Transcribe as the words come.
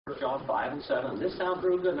John 5 and 7. This sounds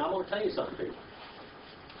real good, and I'm going to tell you something, people.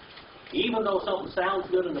 Even though something sounds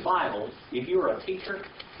good in the Bible, if you're a teacher,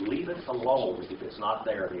 leave it alone if it's not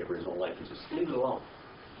there in the original language. Just leave it alone.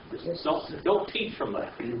 Just don't teach from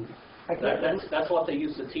that. That's what they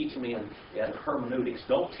used to teach me in hermeneutics.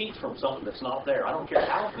 Don't teach from something that's not there. I don't care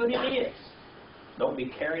how good it is. Don't be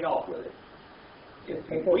carried off with it.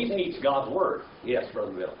 If we teach God's Word. Yes,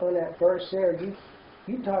 Brother Bill. On that verse there,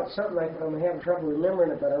 you taught something I'm having trouble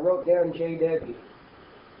remembering it, but I wrote down J.W.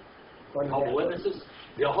 Jehovah's Witnesses?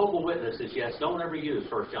 The Jehovah's Witnesses, yes. Don't ever use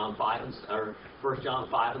 1 John 5 and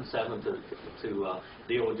 7 to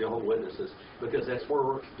deal with Jehovah's Witnesses, because that's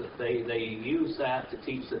where they use that to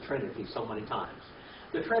teach the Trinity so many times.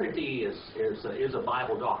 The Trinity is a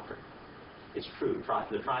Bible doctrine. It's true.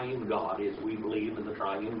 The triune God is, we believe in the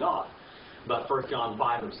triune God. But 1 John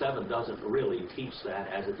 5 and 7 doesn't really teach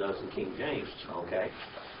that as it does in King James. Okay?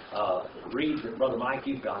 Read, Brother Mike,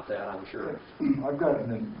 you've got that, I'm sure. I've got it in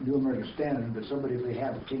the New American Standard, but somebody, if they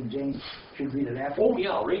have a King James, should read it after. Oh,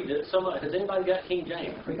 yeah, read it. Has anybody got King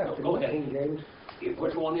James? Go ahead. King James.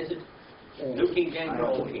 Which one is it? New King James or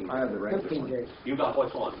Old King James? I have the regular King one. James. You got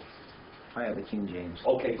which one? I have the King James.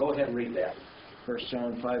 Okay, go ahead and read that. 1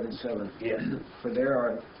 John 5 and 7. Yes. For there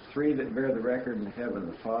are three that bear the record in heaven,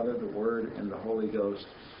 the Father, the Word, and the Holy Ghost,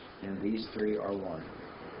 and these three are one.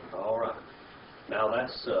 All right. Now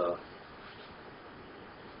that's,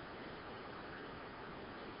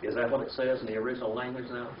 is that what it says in the original language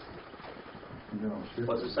now? No.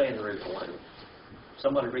 What's it say in the original language?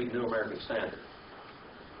 Somebody read New American Standard.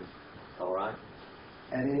 All right.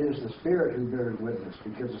 And it is the Spirit who bears witness,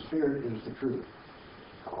 because the Spirit is the truth.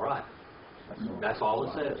 All right. That's all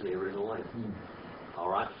it says in the original language. All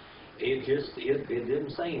right. It didn't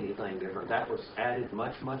say anything different. That was added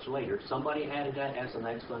much, much later. Somebody added that as an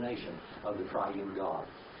explanation of the triune God.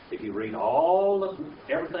 If you read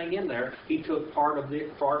everything in there, he took part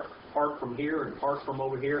from here and part from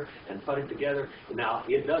over here and put it together. Now,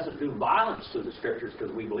 it doesn't do violence to the Scriptures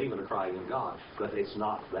because we believe in a triune God, but it's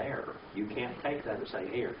not there. You can't take that and say,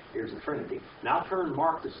 here's the Trinity. Now turn to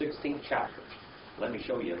Mark the 16th chapter. Let me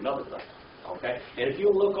show you another thing. Okay? And if you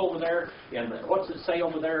look over there, what's it say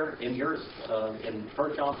over there in yours, in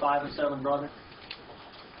 1 John 5 and 7, brother?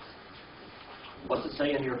 What's it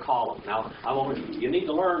say in your column? Now, you need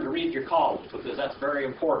to learn to read your columns, because that's very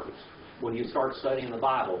important when you start studying the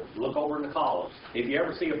Bible. Look over in the columns. If you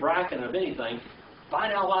ever see a bracket of anything,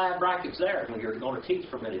 find out why that bracket's there when you're going to teach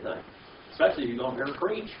from anything. Especially if you're going to hear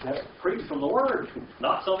preach. Preach from the Word,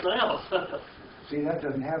 not something else. See, that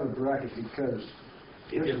doesn't have a bracket because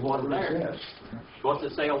it just wasn't there. What's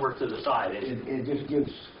it say over to the side? It just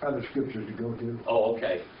gives other scriptures to go to. Oh,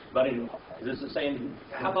 okay. But does it say,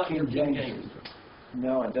 how about your King James?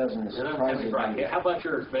 No, it doesn't. It's right. How about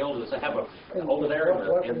yours, Bill? Does it have over there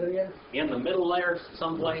in the middle there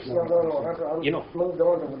someplace? No. I moved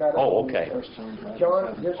on to that. Oh, okay.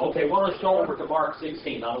 John, okay, well, let's go over to Mark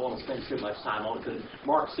 16. I don't want to spend too much time on it, because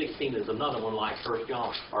Mark 16 is another one like 1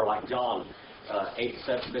 John, or like John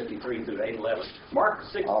 8:753 through 8:11. Mark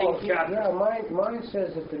 16 chapter. Yeah, mine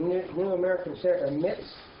says that the New American Standard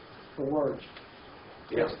omits the words.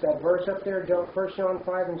 Yes. It's that verse up there, 1 John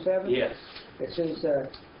 5 and 7. Yes. It says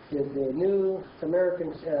the New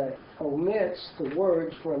American omits the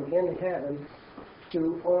words from in heaven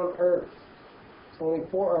to on earth. Only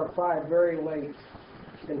 4 or 5 very late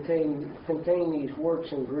contain these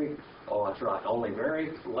works in Greek. Oh, that's right. Only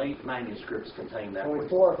very late manuscripts contain that. Only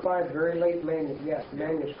 4 or 5 very late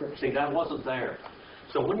manuscripts. See, that wasn't there.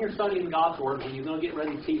 So when you're studying God's Word, when you're going to get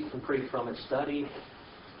ready to teach and preach from it, study.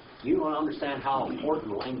 You want to understand how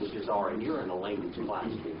important languages are, and you're in a language class,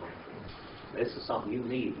 people. This is something you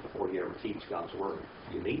need before you ever teach God's Word.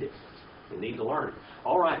 You need it. You need to learn it.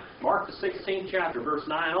 All right, Mark the 16th chapter, verse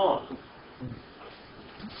 9 on.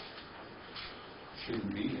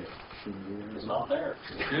 Shouldn't be there. It's not there.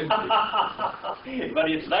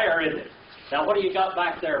 But it's there, isn't it? Now, what do you got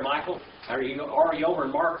back there, Michael? Are you over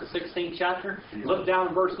in Mark the 16th chapter? Yeah. Look down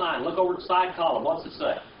in verse 9. Look over the side column. What's it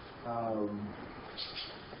say?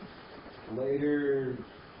 Later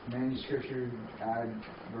manuscripture add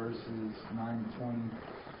verses 9 to 20.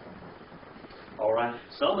 All right.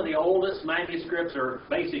 Some of the oldest manuscripts are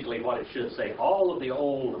basically what it should say. All of the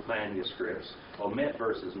old manuscripts omit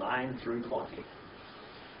verses 9 through 20.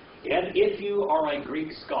 And if you are a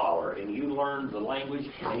Greek scholar and you learn the language,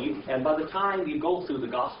 and by the time you go through the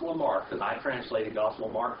Gospel of Mark, because I translated Gospel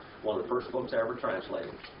of Mark, one of the first books I ever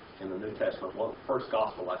translated in the New Testament, one of the first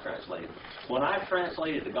Gospel I translated. When I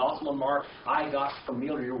translated the Gospel of Mark, I got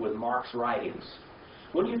familiar with Mark's writings.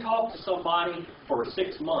 When you talk to somebody for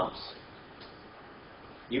 6 months,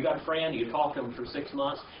 You got a friend, you talk to them for 6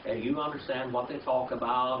 months, and you understand what they talk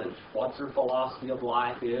about and what their philosophy of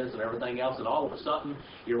life is and everything else, and all of a sudden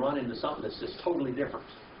you run into something that's just totally different.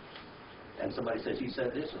 And somebody says, he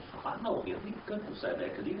said this, and I know him, he couldn't have said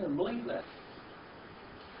that because he didn't believe that.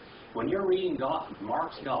 When you're reading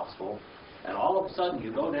Mark's Gospel, and all of a sudden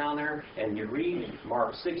you go down there and you read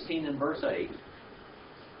Mark 16 and verse 8,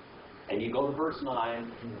 and you go to verse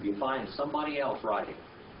 9, you find somebody else writing.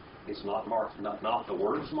 It's not Mark, not the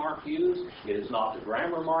words Mark used. It is not the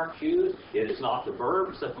grammar Mark used. It is not the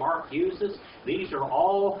verbs that Mark uses. These are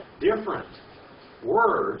all different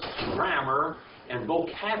words, grammar, and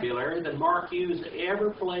vocabulary than Mark used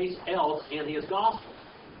every place else in his Gospel.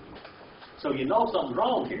 So you know something's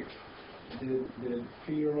wrong here. Did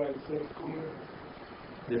Peter write 2 Peter?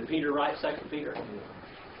 Did Peter write 2 Peter?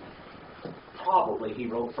 Probably he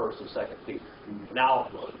wrote 1 and 2 Peter. Now,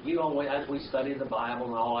 you know, as we study the Bible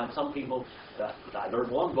and all that, some people, there's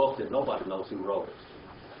one book that nobody knows who wrote it.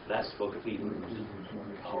 That's the book of Hebrews.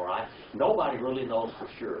 All right? Nobody really knows for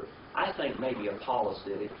sure. I think maybe Apollos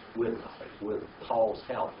did it with Paul's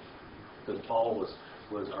help. Because Apollos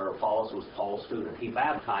was Paul's student. He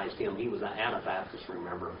baptized him. He was an Anabaptist,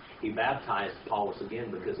 remember. He baptized Apollos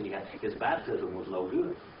again because his baptism was no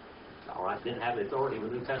good. All right, didn't have the authority of the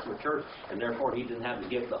New Testament church, and therefore he didn't have the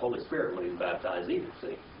gift of the Holy Spirit when he was baptized either,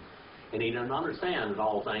 see. And he didn't understand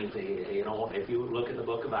all things. You know, if you look at the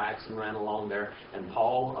book of Acts and ran along there, and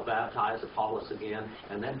Paul baptized Apollos again,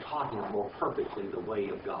 and then taught him more perfectly the way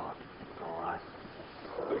of God. All right.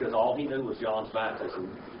 Because all he knew was John's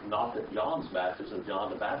baptism. Not that John's baptism, John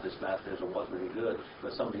the Baptist's baptism wasn't any good,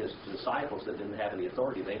 but some of his disciples that didn't have any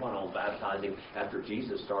authority, they went on baptizing after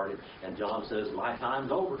Jesus started, and John says, my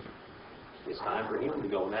time's over. It's time for him to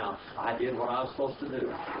go now. I did what I was supposed to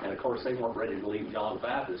do. And of course they weren't ready to believe John the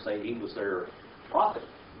Baptist, say he was their prophet.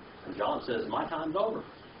 And John says, my time's over.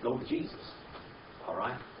 Go to Jesus. All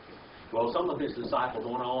right? Well, some of his disciples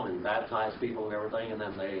went on and baptized people and everything, and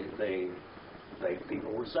then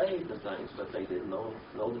people were saved and things, but they didn't know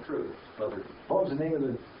the truth. What was the name of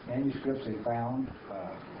the manuscripts they found?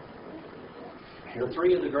 The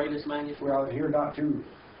 3 of the greatest manuscripts. Well, here not too.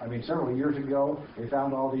 I mean, several years ago, they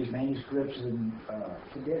found all these manuscripts in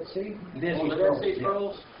The Dead Sea? The Dead Sea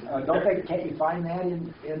Scrolls? Can't you find that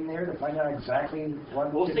in there to find out exactly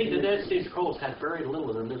what? Well, see, the Dead Sea Scrolls had very little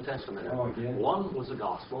of the New Testament in it. Oh, it did? One was the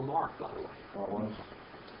Gospel of Mark, by the way. What was?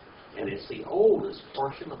 And it's the oldest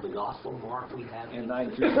portion of the Gospel of Mark we have. In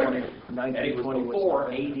 1920, And it was 1920 before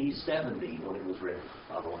was AD 70 when it was written,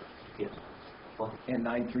 by the way. Yes. What? in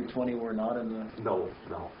 9 through 20 were not in the. No.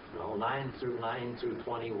 9 through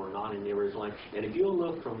 20 were not in the original language. And if you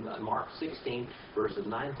look from Mark 16, verses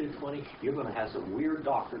 9 through 20, you're going to have some weird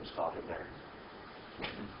doctrines taught in there.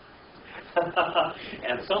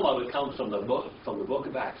 And some of it comes from the book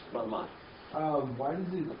of Acts. Brother Mike. Why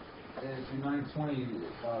does it, in 9:20,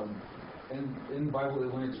 in the Bible,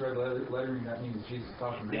 when it's red lettering, that means Jesus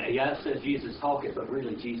talking? Right? Yeah, it says Jesus talking, but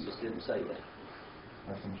really Jesus didn't say that.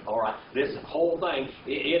 That's interesting. All right, this whole thing,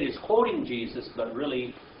 it is quoting Jesus, but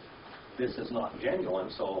really this is not genuine,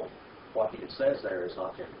 so what it says there is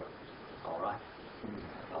not genuine. All right?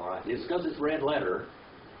 All right. It's because it's red letter,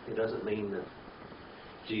 it doesn't mean that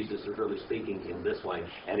Jesus is really speaking in this way.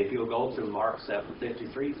 And if you'll go through Mark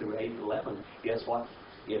 7:53 through 8:11, guess what?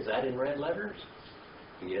 Is that in red letters?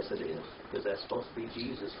 Yes, it is, because that's supposed to be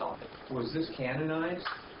Jesus talking. Was this canonized?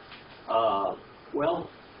 Well,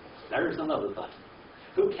 there's another thing.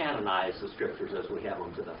 Who canonized the Scriptures as we have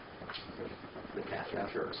them today? The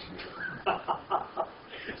Catholic Church.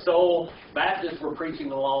 So Baptists were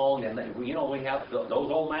preaching along, and we have those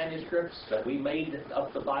old manuscripts that we made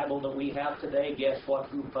of the Bible that we have today. Guess what?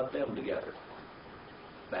 Who put them together?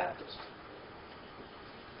 Baptists.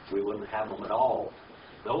 We wouldn't have them at all.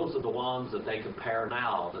 Those are the ones that they compare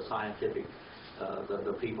now, the scientific,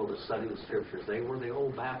 the people that study the Scriptures. They were the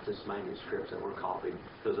old Baptist manuscripts that were copied,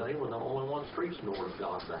 because they were the only ones preaching the Word of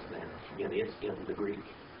God back then, in the Greek.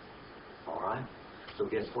 All right? So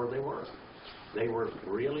guess where they were? They were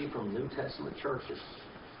really from New Testament churches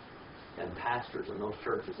and pastors in those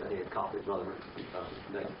churches that had copied Brother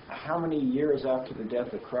Nick. How many years after the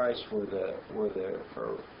death of Christ were the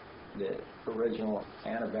original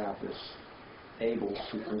Anabaptists able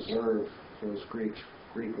to preserve those Greek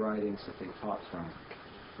writings that they taught from?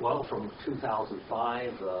 Well, from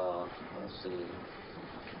 2005, let's see.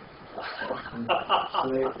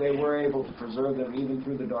 So they were able to preserve them even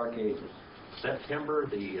through the Dark Ages. September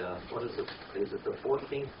what is it? Is it the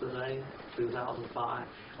 14th today? 2005.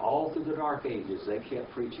 All through the Dark Ages, they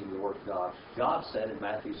kept preaching the Word of God. God said in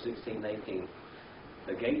Matthew 16:18,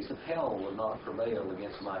 The gates of hell will not prevail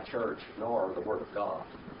against my church, nor the word of God.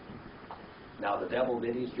 Now, the devil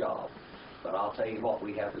did his job, but I'll tell you what,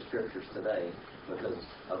 we have the scriptures today because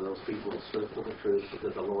of those people that stood for the truth,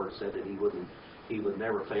 because the Lord said that He would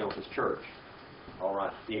never fail His church. All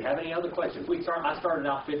right. Do you have any other questions? I started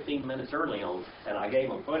out 15 minutes early on, and I gave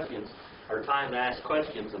them questions, or time to ask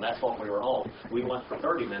questions, and that's what we were on. We went for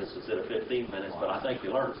 30 minutes instead of 15 minutes, but I think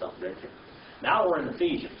you learned something, didn't you? Now we're in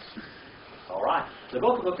Ephesians. All right. The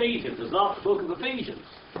book of Ephesians is not the book of Ephesians,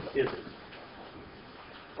 is it?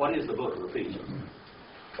 What is the book of Ephesians?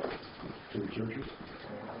 To the churches?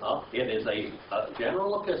 It is a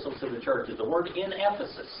general epistle to the churches. The word in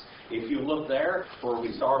Ephesus. If you look there, where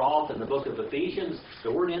we start off in the book of Ephesians,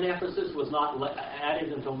 the word in Ephesus was not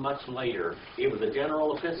added until much later. It was a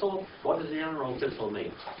general epistle. What does a general epistle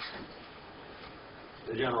mean?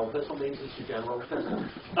 The general epistle means it's a general epistle.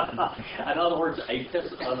 In other words, an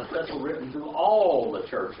epistle written to all the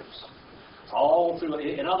churches.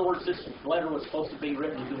 In other words, this letter was supposed to be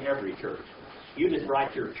written to every church. You just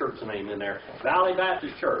write your church name in there. Valley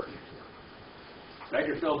Baptist Church,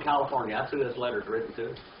 Bakersfield, California. That's who this letter is written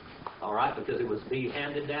to. All right, because it was to be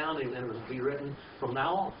handed down and it was to be written from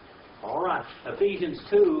now on. All right, Ephesians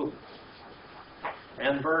 2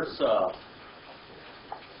 and verse...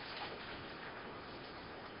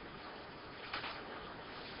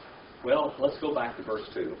 well, let's go back to verse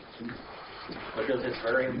 2, because it's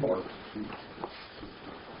very important.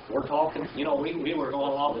 We're talking, we were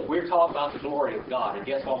going along, we're talking about the glory of God, and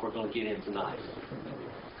guess what we're going to get in tonight?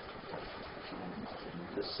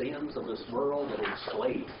 The sins of this world that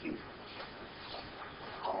enslaved you.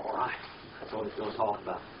 All right, that's what it's going to talk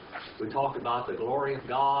about. We talked about the glory of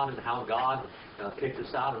God and how God picked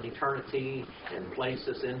us out of eternity and placed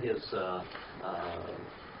us in His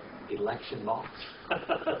election box,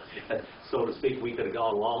 so to speak. We could have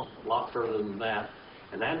gone a lot further than that.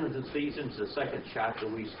 And then in Ephesians, the 2nd chapter,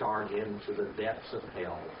 we start into the depths of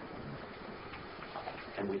hell.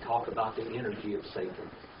 And we talk about the energy of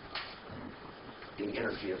Satan. The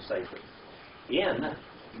energy of Satan. In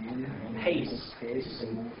haste.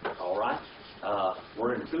 All right?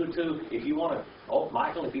 We're in 2:2. If you want to,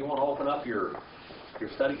 Michael, if you want to open up your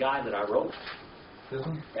study guide that I wrote,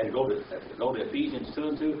 and go to Ephesians 2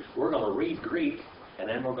 and 2, we're going to read Greek, and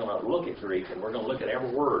then we're going to look at Greek, and we're going to look at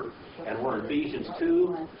every word. And we're in Ephesians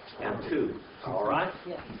 2 and 2. All right?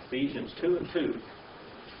 Ephesians 2 and 2.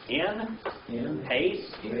 In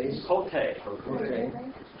haste, pote,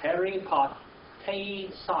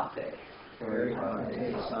 peripatesate,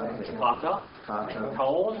 kata,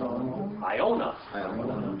 tone, iona,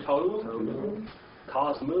 to,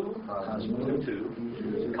 cosmu, tutu,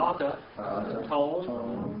 kata,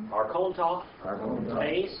 tone, arkonta,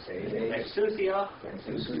 taste, exousia,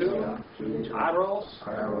 tu, iros,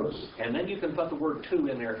 and then you can put the word to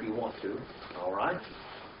in there if you want to. All right?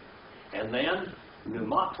 And then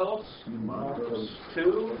pneumatos,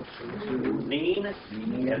 to, nin,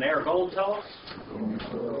 and ergontos,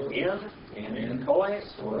 in, tois,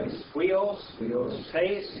 huios,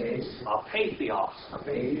 taste, apathios.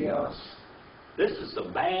 This is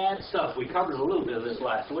some bad stuff. We covered a little bit of this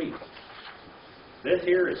last week. This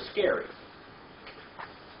here is scary.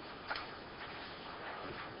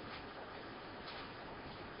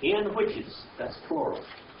 In witches, that's plural.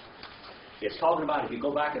 It's talking about, if you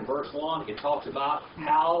go back in verse 1, it talks about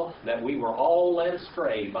how that we were all led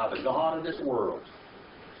astray by the god of this world.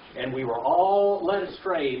 And we were all led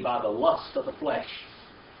astray by the lust of the flesh.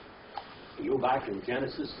 You go back in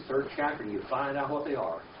Genesis, the 3rd chapter, and you find out what they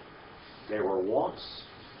are. They were wants,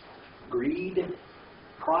 greed,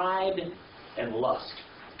 pride, and lust.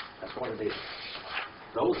 That's what it is.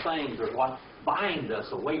 Those things are what bind us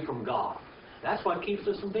away from God. That's what keeps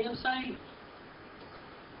us from being saved.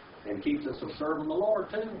 And keeps us from serving the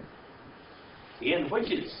Lord too. In which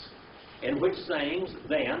things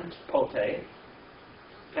then, pote,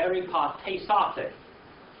 peripatesate.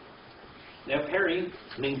 Now, peri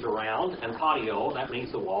means around, and patio, that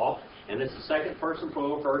means the wall, and it's the second person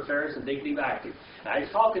plural, first aorist, indicative active. Now,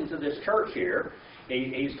 he's talking to this church here.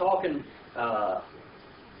 He's talking to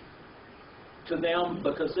them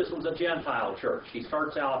because this was a Gentile church. He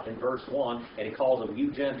starts out in verse 1, and he calls them,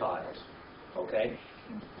 you Gentiles. Okay?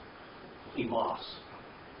 Hemos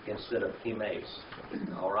instead of hemes.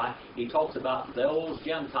 All right? He talks about those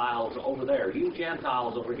Gentiles over there. You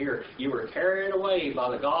Gentiles over here, you were carried away by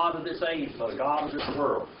the god of this age, by the god of this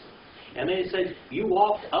world. And then he says, you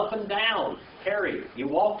walked up and down, carried. You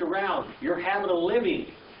walked around. Your habit of living,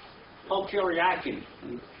 punctually acting.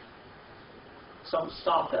 Something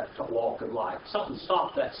stopped that walk of life. Something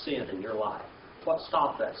stopped that sin in your life. What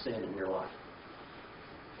stopped that sin in your life?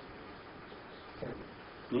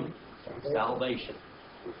 Salvation.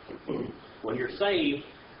 When you're saved,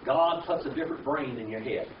 God puts a different brain in your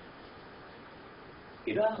head.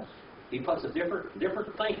 He does. He puts a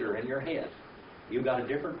different thinker in your head. You've got a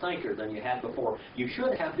different thinker than you had before. You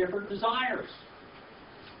should have different desires.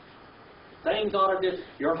 Things ought to just,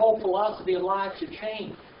 your whole philosophy of life should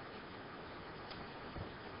change.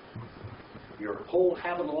 Your whole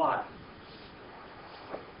habit of life.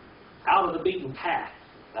 Out of the beaten path.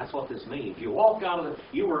 That's what this means. You walked out of the,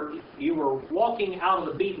 you were walking out of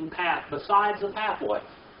the beaten path besides the pathway.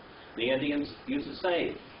 The Indians used to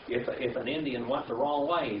say, if an Indian went the wrong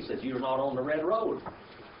way, he says, you're not on the red road.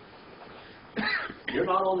 You're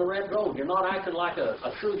not on the red road. You're not acting like a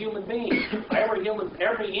true human being.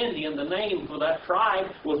 Every Indian, the name for that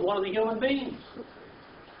tribe was one of the human beings.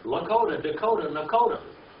 Lakota, Dakota, Nakota.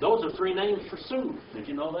 Those are 3 names for Sioux. Did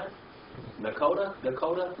you know that? Nakota,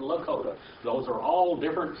 Dakota, Lakota. Those are all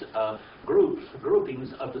different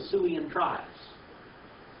groupings of the Siouxian tribes.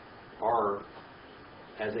 Or,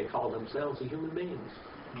 as they call themselves, the human beings.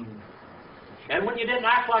 And when you didn't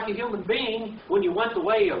act like a human being, when you went the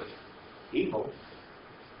way of evil,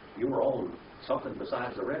 you were on something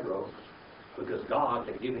besides the red road, because God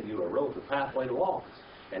had given you a road, a pathway to walk.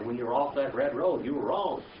 And when you were off that red road, you were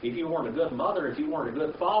wrong. If you weren't a good mother, if you weren't a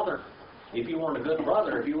good father, if you weren't a good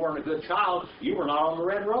brother, if you weren't a good child, you were not on the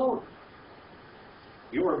red road.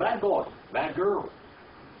 You were a bad boy, bad girl.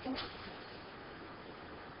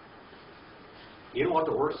 You know what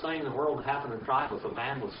the worst thing in the world that happened in tribe was? A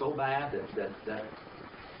man was so bad that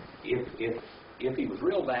if he was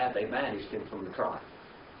real bad, they banished him from the tribe.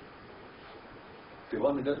 If he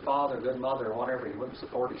wasn't a good father, a good mother, or whatever, he wouldn't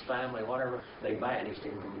support his family, whatever, they banished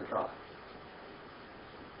him from the tribe.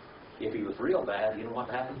 If he was real bad, you know what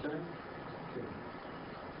happened to him?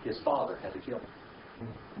 His father had to kill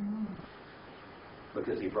him.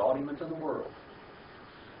 Because he brought him into the world.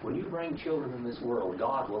 When you bring children in this world,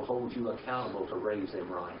 God will hold you accountable to raise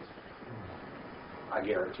them right. I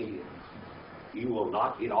guarantee you. You will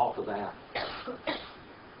not get off of that.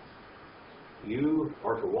 You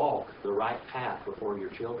are to walk the right path before your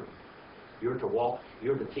children. You're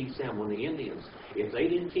to teach them. When the Indians, if they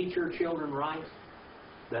didn't teach your children right,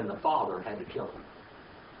 then the father had to kill them.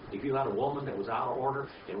 If you had a woman that was out of order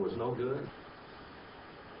and was no good,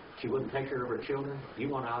 she wouldn't take care of her children, you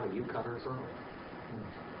went out and you cut her throat.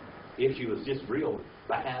 If she was just real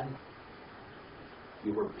bad,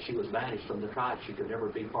 she was banished from the tribe. She could never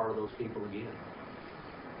be part of those people again.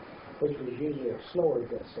 Which was usually a slower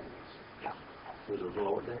death sentence. Yeah, it was a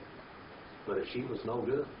lower death. But if she was no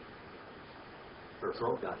good, her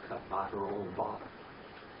throat got cut by her own father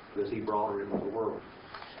because he brought her into the world.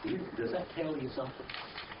 Does that tell you something?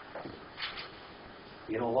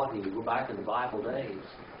 You know what? When you go back in the Bible days,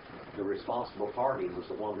 the responsible party was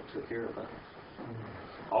the one that took care of things.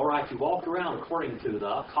 All right, you walked around according to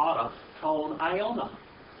the kata tone iona.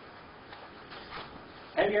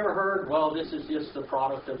 Have you ever heard, well, this is just the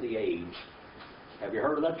product of the age? Have you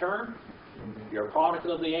heard of that term? You're a product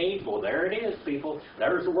of the age? Well, there it is, people.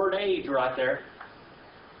 There's the word age right there.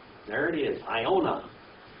 There it is, iona,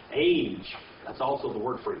 age. That's also the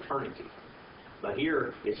word for eternity. But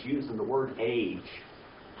here, it's using the word age.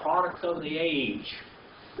 Product of the age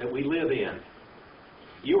that we live in.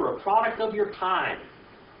 You are a product of your time.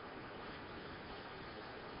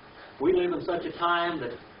 We live in such a time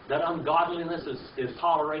that ungodliness is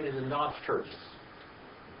tolerated in God's churches.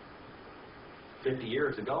 50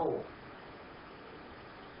 years ago,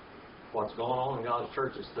 what's going on in God's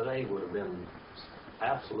churches today would have been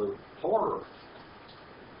absolute horror.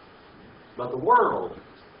 But the world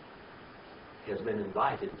has been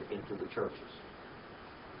invited into the churches.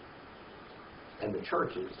 And the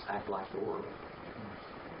churches act like the world.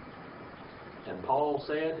 And Paul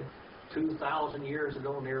said, 2,000 years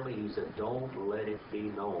ago nearly, he said, don't let it be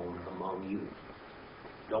known among you.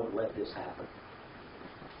 Don't let this happen.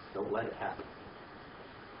 Don't let it happen.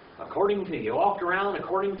 According to, you walked around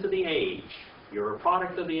according to the age. You're a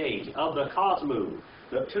product of the age, of the cosmos.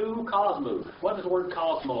 The 2 cosmos. What does the word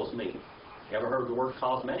cosmos mean? You ever heard the word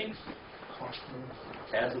cosmetics?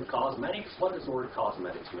 As in cosmetics, what does the word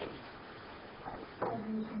cosmetics mean?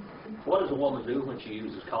 What does a woman do when she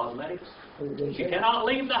uses cosmetics? She cannot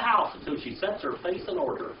leave the house until she sets her face in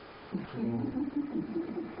order.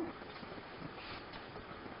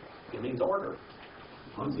 It means order.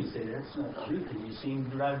 You say that's not true because you see him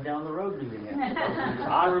driving down the road doing that.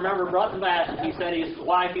 I remember Brother Bassett, he said his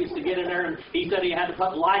wife used to get in there and he said he had to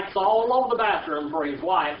put lights all over the bathroom for his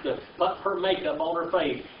wife to put her makeup on her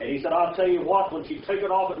face. And he said, I'll tell you what, when she took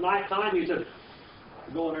it off at night time, he said,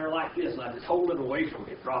 I go in there like this and I just hold it away from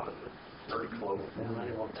me, drop it with dirty clothes. Man, I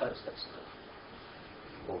didn't want to touch that stuff.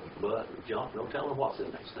 Well, but John, no telling what's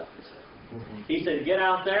in that stuff, he said. He said, get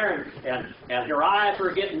out there, and her eyes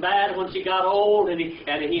were getting bad when she got old, and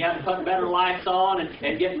he had to put better lights on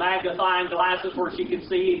and get magnifying glasses where she could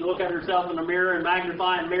see and look at herself in the mirror and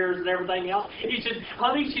magnifying mirrors and everything else. He said,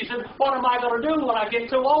 honey, she said, what am I going to do when I get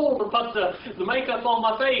too old to put the makeup on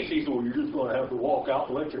my face? He said, well, you're just going to have to walk out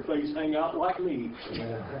and let your face hang out like me.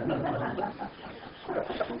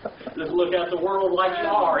 Just look at the world like you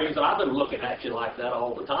are. He said, I've been looking at you like that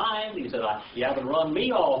all the time. He said, you haven't run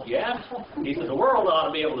me off yet. He said, the world ought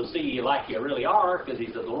to be able to see you like you really are, because he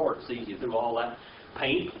said, the Lord sees you through all that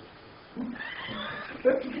paint.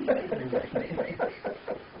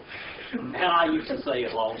 And I used to say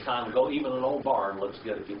a long time ago, even an old barn looks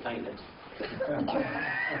good if you paint it.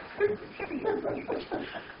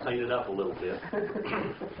 Clean it up a little bit.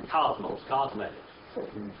 Cosmos, cosmetics.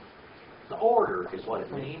 The order is what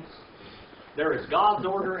it means. There is God's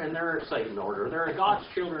order and there is Satan's order. There are God's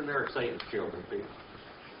children and there are Satan's children, people.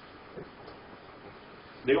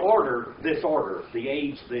 The order, this order, the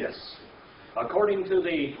age, this. According to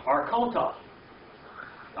the Archonta.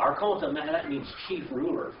 Archonta, that means chief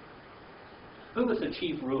ruler. Who was the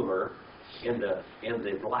chief ruler in the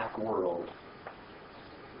black world?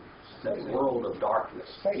 That world of darkness.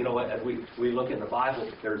 You know, as we look in the Bible,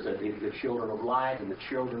 there's the children of light and the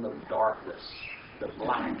children of darkness. The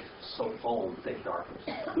black, so foam, thick darkness.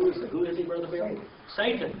 Who is he, Brother Bill?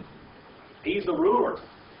 Satan. He's the ruler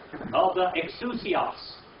of the exousios.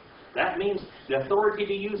 That means the authority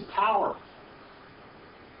to use power.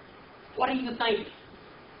 What do you think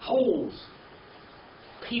holds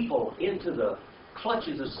people into the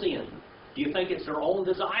clutches of sin? Do you think it's their own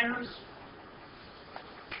desires?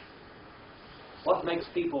 What makes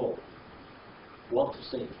people want to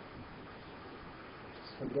sin?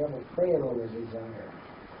 The devil preying on his desire.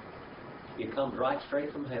 It comes right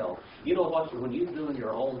straight from hell. You know what? When you're doing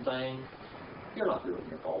your own thing, you're not doing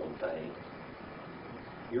your own thing.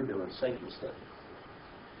 You're doing Satan's thing.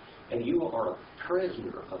 And you are a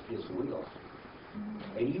prisoner of his will.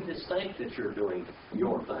 And you just think that you're doing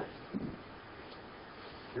your thing.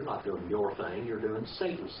 You're not doing your thing. You're doing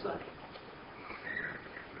Satan's thing.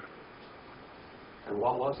 And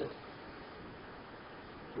what was it?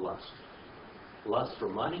 Lust. Lust for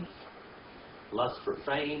money, lust for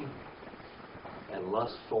fame, and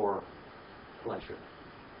lust for pleasure.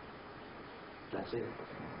 That's it.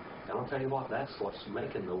 And I'll tell you what, that's what's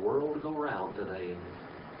making the world go round today.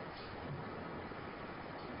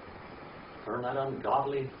 Turn that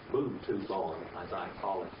ungodly boob tube on, as I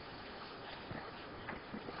call it.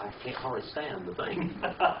 I can't hardly stand the thing.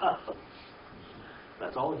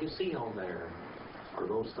 That's all you see on there are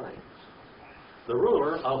those things. The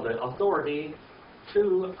ruler of the authority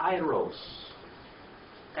to Eros.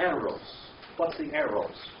 Eros. What's the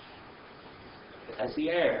Eros? That's the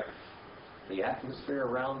air. The atmosphere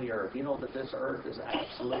around the earth. You know that this earth is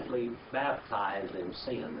absolutely baptized in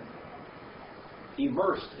sin.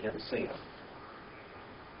 Immersed in sin.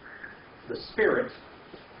 The Spirit.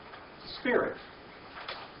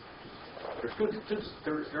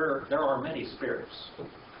 There are many spirits.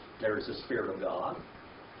 There is the Spirit of God,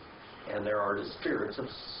 and there are the spirits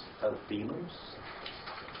of demons,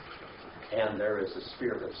 and there is the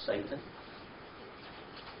spirit of Satan.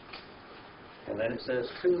 And then it says,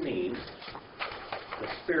 to mean the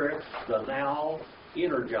spirit, the now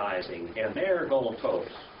energizing, and ergontos.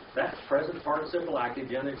 That's present participle active,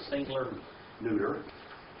 genitive, singular, neuter.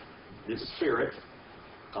 This spirit,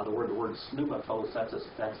 the word pneumatos,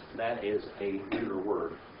 that is a neuter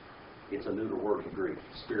word. It's a neuter word in Greek.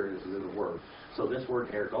 Spirit is a neuter word. So this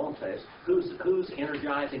word ergontes, who's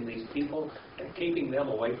energizing these people and keeping them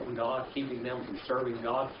away from God, keeping them from serving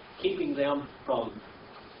God, keeping them from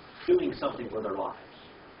doing something with their lives?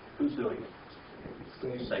 Who's doing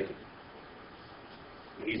it? Satan.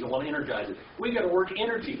 He's the one energizing. We got to work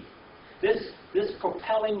energy. This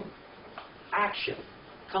propelling action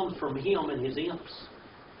comes from him and his imps.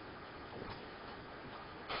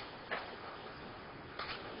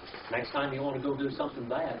 Next time you want to go do something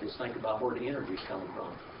bad, just think about where the energy's coming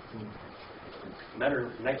from.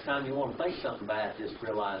 Next time you want to think something bad, just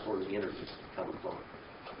realize where the energy's coming from.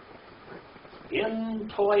 In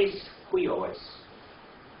tois huios.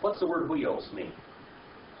 What's the word huios mean?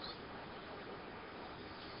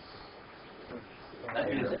 That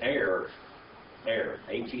means air. Air.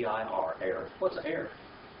 H-E-I-R. Air. What's air?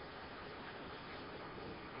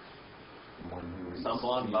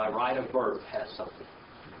 Someone by right of birth has something.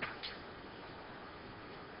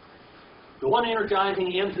 The one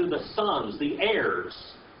energizing into the sons, the heirs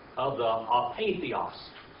of the Apatheos.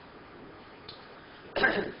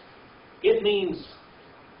 It means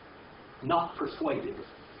not persuaded.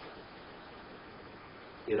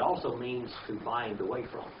 It also means to bind away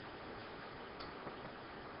from.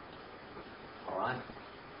 All right?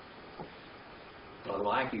 Well,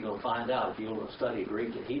 Mike, you're going to find out if you want to study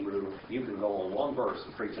Greek and Hebrew, you can go on one verse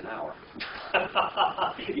and preach an hour.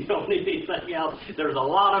 You don't need anything else. There's a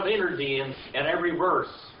lot of energy in every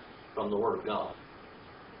verse from the Word of God.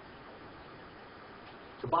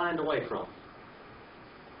 To bind away from.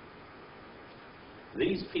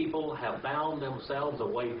 These people have bound themselves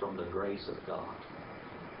away from the grace of God.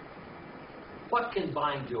 What can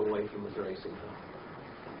bind you away from the grace of God?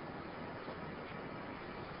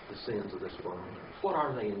 The sins of this world. What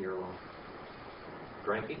are they in your life?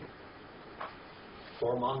 Drinking?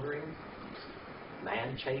 Whoremongering?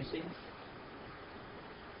 Man-chasing?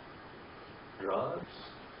 Drugs?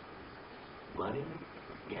 Money?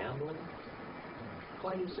 Gambling?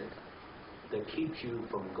 What is it that keeps you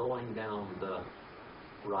from going down the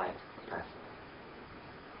right path?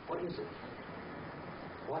 What is it?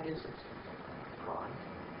 What is it? Pride?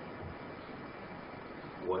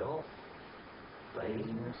 Wealth?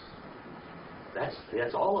 Fame?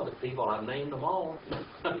 That's all of it, people. I've named them all.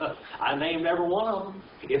 I named every one of them.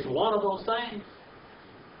 It's one of those things.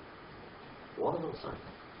 One of those things.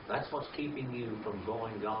 That's what's keeping you from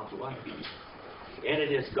going God's way. And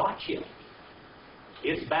it has got you.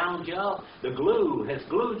 It's bound you up. The glue has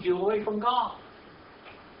glued you away from God.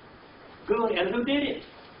 And who did it?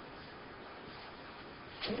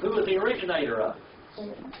 Who is the originator of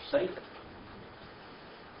it? Satan.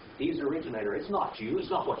 He's the originator. It's not you. It's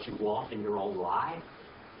not what you want in your own life.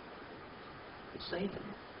 It's Satan.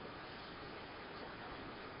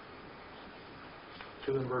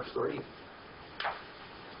 2 and verse 3.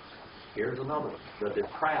 Here's another one. The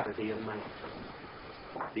depravity of man.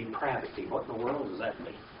 Depravity. What in the world does that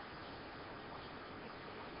mean?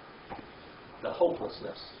 The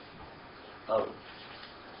hopelessness of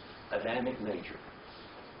Adamic nature.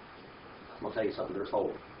 I'm going to tell you something. There's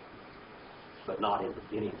hope. But not in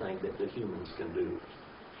anything that the humans can do.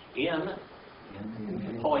 In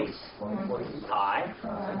pois, tai,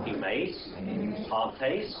 himes,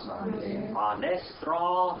 pontes,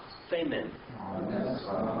 anestra, femen,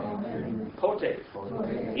 pote,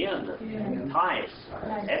 in, tais,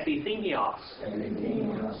 epithemios,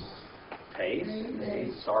 tes,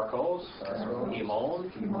 sarkos,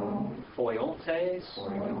 himon, foiontes,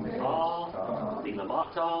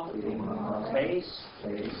 dinamata, tes,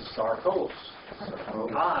 sarkos,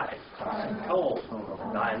 kai, ton,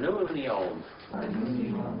 dinunion,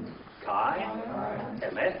 kai,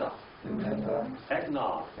 emetha,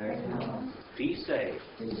 ekna, phise,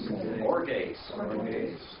 orges,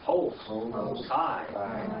 hos, kai,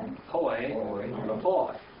 hoi,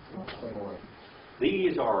 lepoi.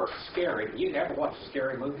 These are scary. You ever watch a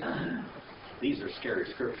scary movie? These are scary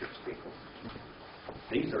scriptures, people.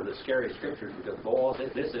 These are the scary scriptures because, boy,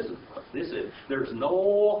 this is. There's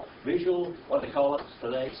no visual, what they call it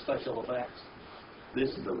today, special effects. This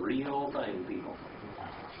is the real thing, people.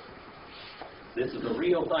 This is the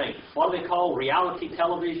real thing. What do they call reality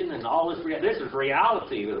television and all this? This is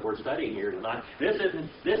reality that we're studying here tonight. This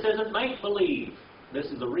isn't make believe. This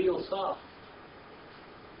is the real stuff.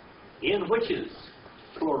 In witches,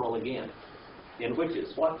 plural again. In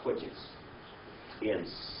witches, what witches? In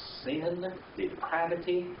sin, the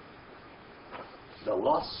depravity, the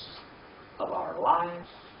lust of our lives,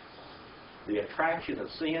 the attraction of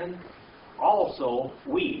sin. Also,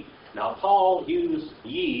 we. Now, Paul used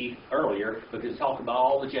ye earlier because he talked about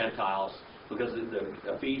all the Gentiles, because of the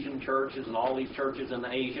Ephesian churches and all these churches in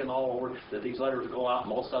Asia and all over, that these letters go out,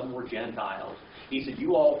 most of them were Gentiles. He said,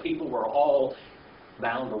 you all people were all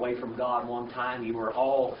bound away from God one time. You were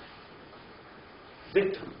all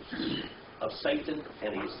victims of Satan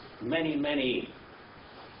and his many, many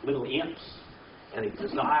little imps and his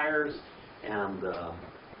desires and the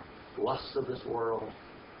lusts of this world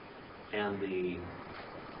and the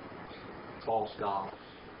false gods.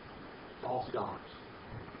 False gods.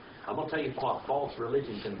 I'm going to tell you what false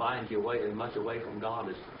religion can bind you away as much away from God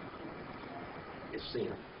is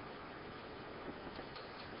sin.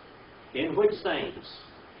 In which things?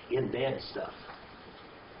 In dead stuff.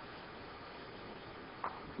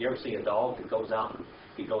 You ever see a dog that goes out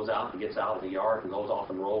and gets out of the yard and goes off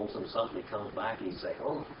and rolls and something, he comes back and he says,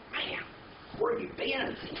 oh man, where have you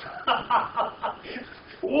been?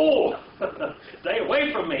 Whoa! Stay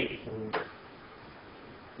away from me.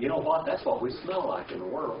 You know what? That's what we smell like in the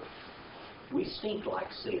world. We stink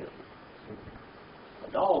like sin.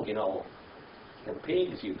 A dog, you know, and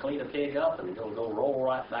pigs, you clean a pig up and he'll go roll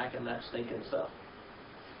right back in that stinking stuff.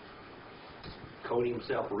 Coat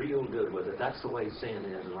himself real good with it. That's the way sin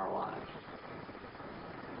is in our lives.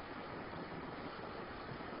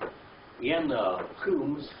 in the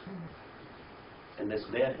tombs, in this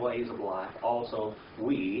dead ways of life, also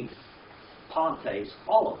we, Pontes,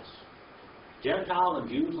 all of us, Gentile and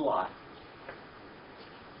Jews alike,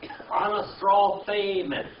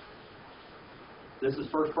 anastrophemen. This is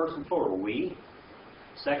first person plural. We.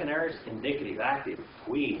 Second aorist, indicative, active.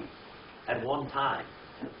 We, at one time,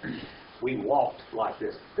 we walked like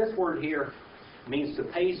this. This word here means to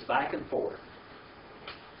pace back and forth.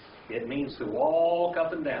 It means to walk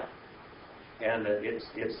up and down. And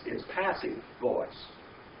it's passive voice,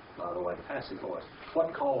 by the way, passive voice.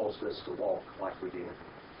 What caused us to walk like we did?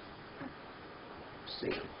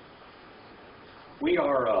 Sin. We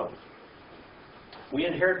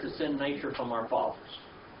inherit the sin nature from our fathers.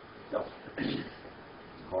 No.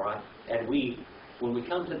 All right? And when we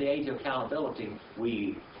come to the age of accountability,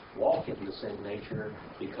 we walk into the sin nature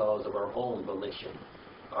because of our own volition,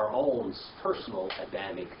 our own personal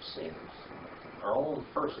Adamic sins, our own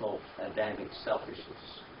personal Adamic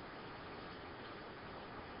selfishness.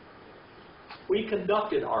 We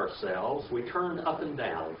conducted ourselves, we turned up and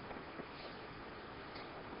down.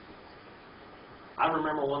 I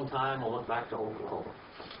remember one time I went back to Oklahoma,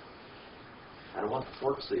 and I went to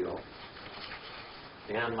Fort Sill,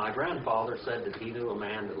 and my grandfather said that he knew a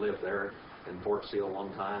man that lived there in Fort Sill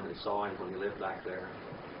one time, and saw him when he lived back there,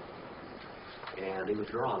 and he was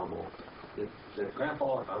Geronimo. Did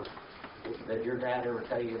your dad ever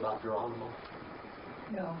tell you about Geronimo?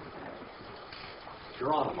 No.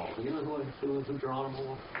 Geronimo. Do you know who Geronimo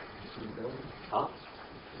was? Huh?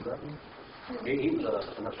 He was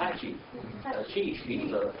an Apache chief.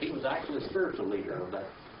 He was actually a spiritual leader of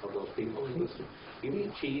those people. He was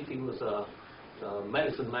a chief. He was a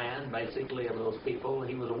medicine man, basically, of those people.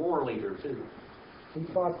 He was a war leader too. He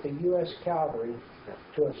fought the U.S. cavalry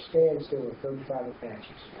to a standstill with 35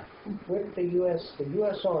 Apaches. With the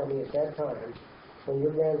U.S. Army at that time, when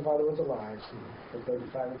your grandfather was alive, with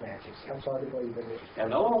 35 Apaches. I'm sorry to believe in it.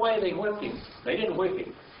 And the only way they whipped him, they didn't whip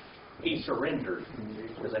him. He surrendered,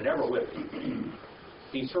 because they never whipped him.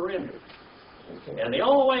 He surrendered. And the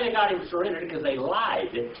only way they got him surrendered because they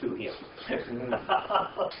lied to him.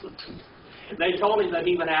 They told him that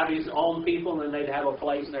he would have his own people and then they'd have a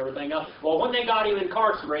place and everything else. Well, when they got him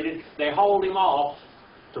incarcerated, they hauled him off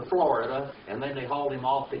to Florida, and then they hauled him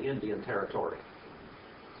off to Indian Territory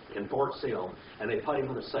in Fort Sill, and they put him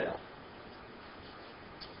in a cell.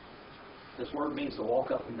 This word means to walk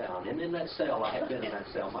up and down. And in that cell, I had been in that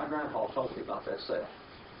cell. My grandpa told me about that cell.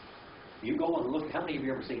 You go and look. How many of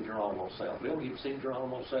you ever seen Geronimo's cell? Bill, you've seen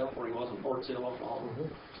Geronimo's cell where he was in Fort Sill, Oklahoma?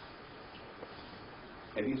 Mm-hmm.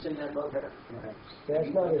 Have you seen that book there? That's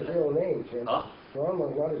not his real name, Jim. Huh?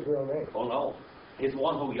 Geronimo's not his real name. Oh, no. His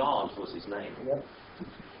one who yawns was his name. Yep.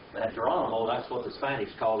 That Geronimo, that's what the Spanish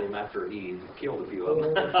called him after he killed a few of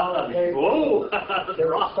them. They Whoa! would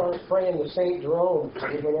start praying to St. Jerome.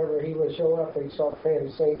 Whenever he would show up, they'd start praying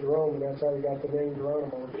to St. Jerome, and that's how he got the name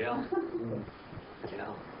Geronimo. Yeah.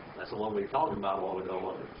 Yeah. That's the one we were talking about a while ago,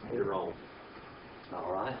 wasn't it? Jerome.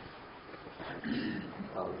 All right.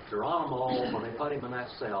 Geronimo, when they put him in that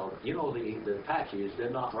cell, you know the Apaches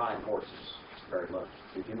did not ride horses very much.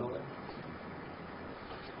 Did you know that?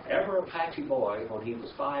 Every Apache boy, when he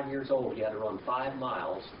was 5 years old, he had to run 5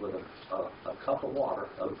 miles with a cup of water,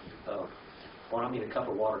 a cup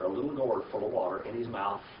of water, a little gourd full of water in his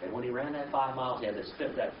mouth, and when he ran that 5 miles, he had to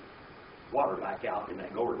spit that water back out in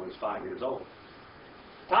that gourd when he was 5 years old.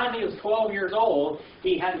 By the time he was 12 years old,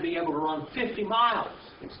 he had to be able to run 50 miles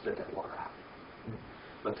and spit that water out.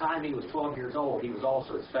 By the time he was 12 years old, he was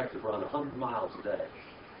also expected to run 100 miles a day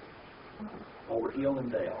over hill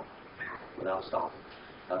and dale without stopping.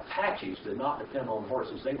 Apaches did not depend on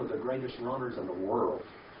horses. They were the greatest runners in the world.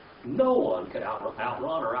 No one could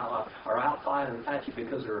outrun or outfight an Apache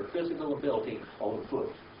because of their physical ability on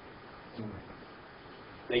foot.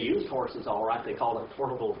 They used horses all right. They called it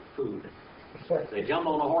portable food. They jumped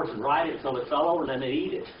on a horse and ride it until it fell over, and then they'd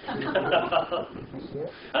eat it.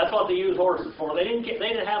 That's what they used horses for. They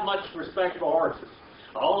didn't have much respect for horses.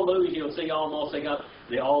 All the movies you'll see almost, they got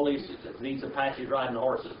all these Apaches riding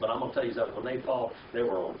horses. But I'm going to tell you something, when they fought, they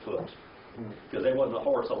were on foot. Because there wasn't a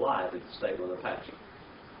horse alive that could stay with an Apache.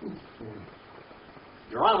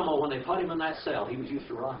 Geronimo, when they put him in that cell, he was used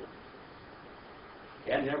to running.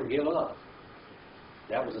 He had never give up.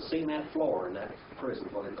 That was a cement floor in that prison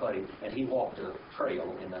where they put him, and he walked a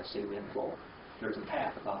trail in that cement floor. There's a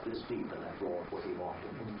path about this deep in that floor where he walked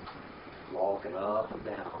in. Walking up and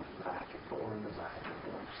down, back and forth and back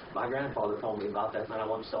and forth. My grandfather told me about that, and I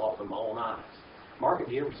went and saw it with my own eyes. Margaret,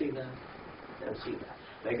 do you ever see that? Never see that.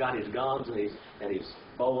 They got his guns and his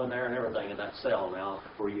bow in there and everything in that cell now,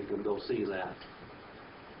 where you can go see that.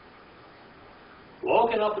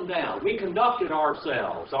 Walking up and down. We conducted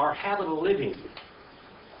ourselves, our habit of living.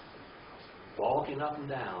 Walking up and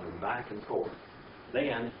down and back and forth.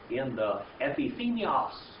 Then, in the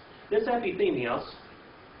epithemios. This epithemios,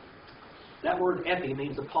 that word epi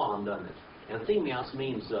means upon, doesn't it? And themios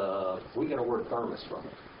means, we get a word thermos from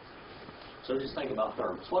it. So just think about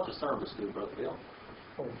thermos. What does thermos do, Brother Bill?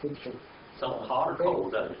 Oh, picture. Something hot or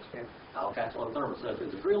cold, doesn't it? Okay, that's what a thermos does.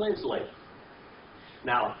 It's real insulating.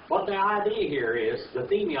 Now, what the idea here is, the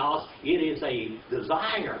themios, it is a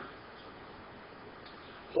desire.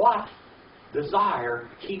 What desire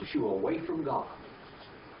keeps you away from God?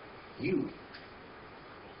 You.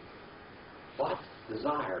 What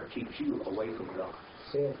desire keeps you away from God?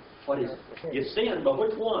 Sin. What is it? You sin, but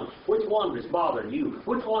which one? Which one is bothering you?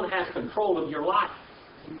 Which one has control of your life?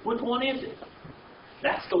 Which one is it?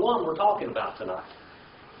 That's the one we're talking about tonight.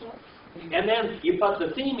 And then you put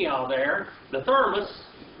the themia there, the thermos,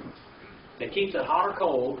 that keeps it hot or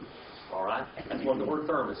cold. All right? That's what the word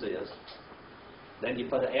thermos is. Then you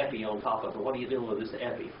put an epi on top of it. What are you doing with this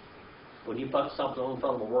epi? When you put something on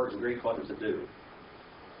top of a word in Greek, what does it do?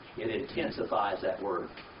 It intensifies that word.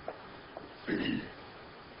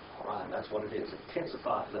 All right, that's what it is. It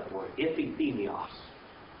intensifies that word. Epithemios.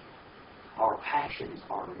 Our passions,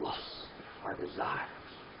 our lusts, our desires.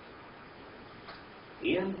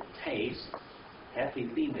 In taste,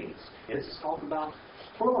 epithemios. And it's talking about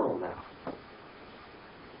plural now.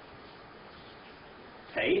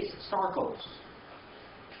 Taste, sarkos.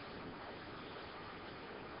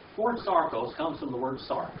 The word sarkos comes from the word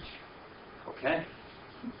sarx. Okay?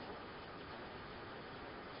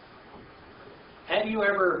 Have you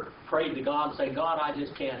ever prayed to God and say, God, I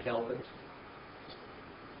just can't help it?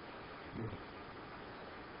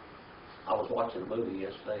 I was watching a movie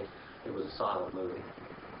yesterday. It was a silent movie.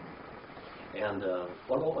 And,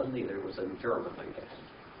 well, it wasn't either. It was in German, I guess.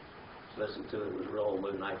 Listened to it. It was a real old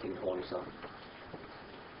movie, 1920-something.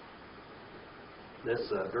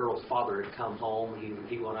 This girl's father had come home.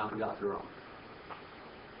 He went out and got drunk.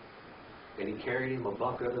 And he carried him a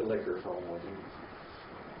bucket of liquor home with him.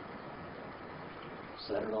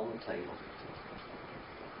 Set it on the table.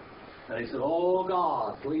 And he said, oh,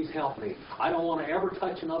 God, please help me. I don't want to ever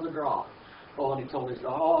touch another drop. Oh, and he told me,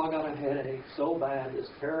 oh, I got a headache so bad, this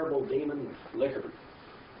terrible demon liquor.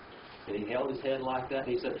 And he held his head like that,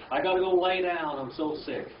 and he said, I got to go lay down, I'm so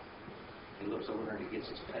sick. He looks over there and he gets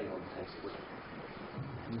his pail and takes it with him.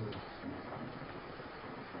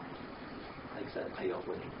 Takes that pail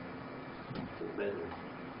with him to the bedroom,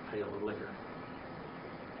 pail of liquor.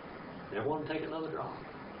 Never want to take another drop.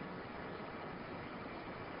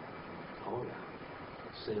 Oh, yeah.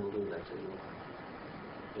 Sin will do that to you.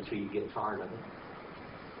 Until you get tired of it.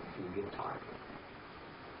 Until you get tired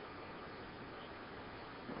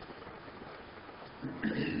of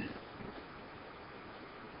it.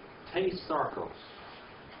 Taste sarkos.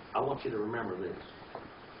 I want you to remember this.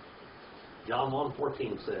 John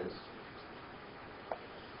 1:14 says,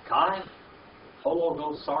 Kai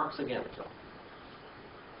hologos sarx agenito.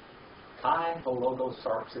 Kai hologos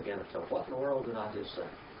sarx agenito. What in the world did I just say?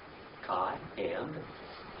 Kai and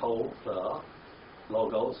ho the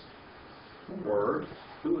logos word.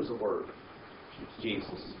 Who is the word?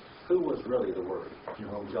 Jesus. Who was really the word?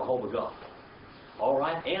 Jehovah God. All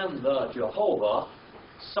right, and the Jehovah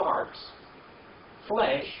sarx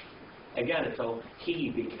flesh agenito. He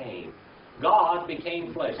became. God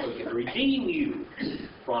became flesh so he could redeem you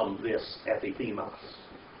from this epithemos.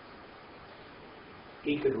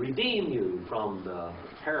 He could redeem you from the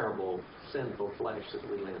terrible, sinful flesh that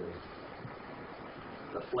we live in.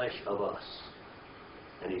 The flesh of us.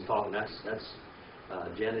 And he's talking, that's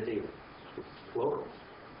genitive plural.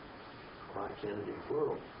 Right, genitive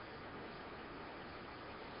plural.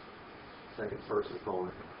 Second person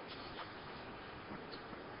pronoun.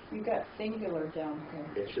 You got singular down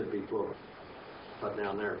here. It should be plural. Put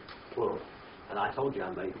down there, plural. And I told you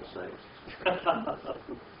I made mistakes.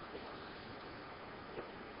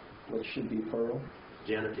 What should be plural?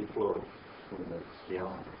 Genitive plural.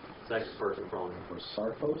 Yeah. Second person pronoun. Or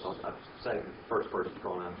sarkos? Second first person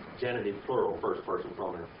pronoun. Genitive plural, first person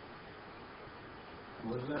pronoun.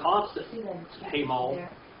 What is that? Constant. See that Hemol.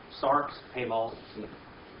 there? Sarx, hemol.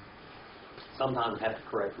 Sometimes I have to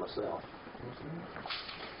correct myself.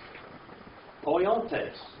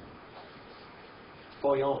 Poiontes.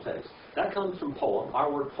 Poiontes. That comes from poem.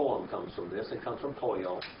 Our word poem comes from this. It comes from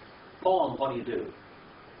poion. Poem, what do you do?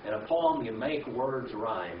 In a poem, you make words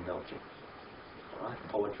rhyme, don't you? All right,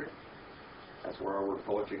 poetry. That's where our word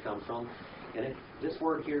poetry comes from. And this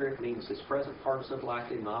word here, it means this present participle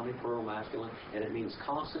active, nominative, plural, masculine, and it means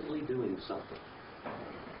constantly doing something.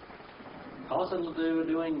 Causing to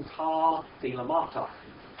doing ta thelemata.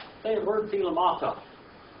 The word thelemata.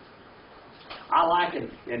 I like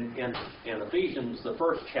in Ephesians, the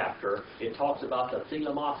first chapter, it talks about the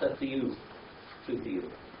thelemata theou,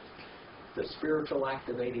 the spiritual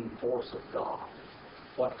activating force of God.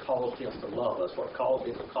 What caused Him to love us, what caused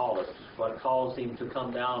Him to call us, what caused Him to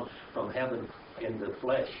come down from heaven in the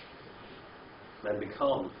flesh and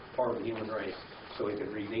become part of the human race so He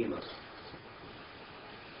could redeem us.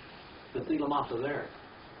 The thelemata there.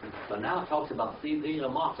 But now it talks about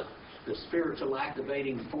thelemata, the spiritual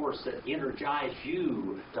activating force that energized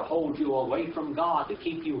you to hold you away from God, to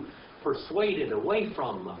keep you persuaded away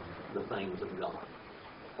from the things of God.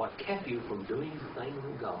 What kept you from doing the things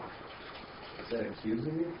of God? Is that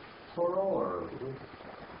accusing plural or?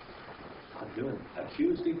 I'm doing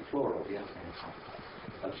accusative plural, yeah.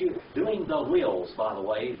 Doing the wills, by the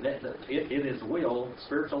way, it is will,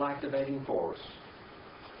 spiritual activating force.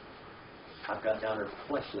 I've got down there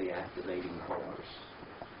fleshly activating force.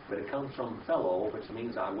 But it comes from fellow, which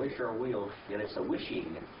means I wish or will, and it's a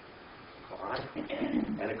wishing. All right?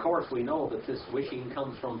 And of course we know that this wishing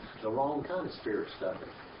comes from the wrong kind of spirit stuff.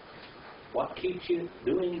 What keeps you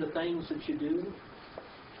doing the things that you do?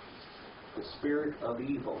 The spirit of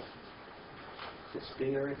evil. The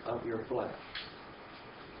spirit of your flesh.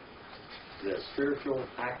 The spiritual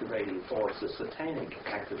activating force, the satanic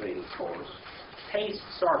activating force. Taste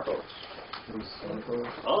sarcos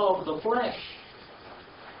of the flesh.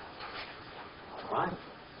 Right?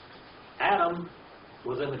 Adam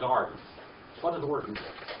was in the garden. What is the word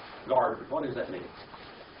garden? What does that mean?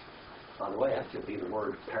 By the way, that should be the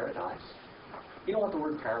word paradise. You know what the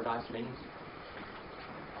word paradise means?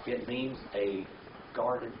 It means a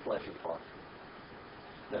guarded pleasure park.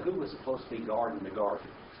 Now, who was supposed to be guarding the garden?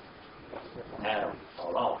 Adam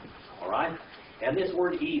alone. All right? And this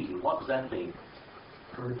word Eden, what does that mean?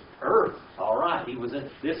 Earth. All right. He was in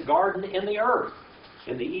this garden in the earth,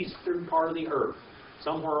 in the eastern part of the earth,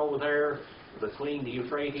 somewhere over there between the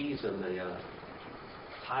Euphrates and the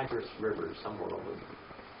Tigris rivers, somewhere over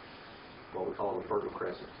what we call the Fertile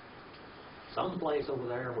Crescent. Some place over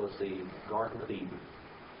there was the Garden of Eden,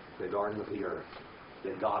 the garden of the earth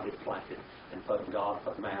that God had planted, and God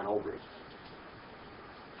put man over it.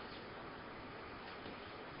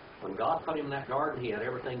 When God put him in that garden, he had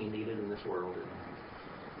everything he needed in this world.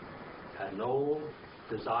 Had no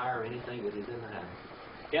desire or anything that he didn't have.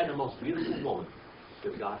 He had the most beautiful woman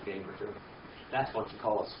that God gave her to him. That's what you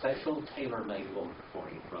call a special tailor-made woman for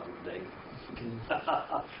you, Brother Dave.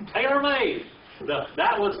 Tailor-made!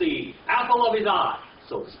 That was the apple of his eye,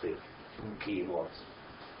 so to speak. He was.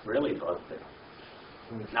 Really, Brother Dave.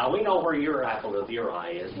 Now, we know where your apple of your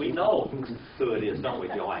eye is. We know who it is, don't we,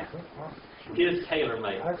 Joanne? His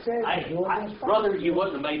tailor-made. Brother, you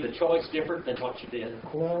wouldn't have made the choice different than what you did.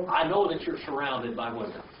 No. I know that you're surrounded by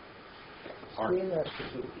women. Aren't you? Yes.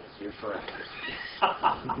 You're surrounded.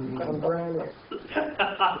 I'm branded.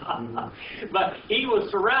 But he was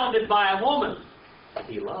surrounded by a woman that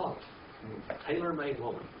he loved. A tailor-made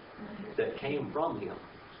woman that came from him,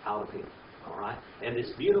 out of him. All right? And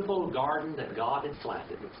this beautiful garden that God had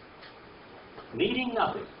planted, needing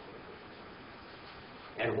nothing.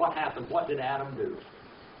 And what happened? What did Adam do?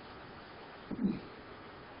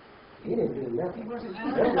 He didn't do nothing.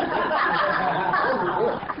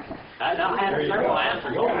 I had a several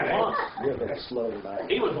answers over once. You're a bit slow tonight.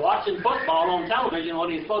 He was watching football on television when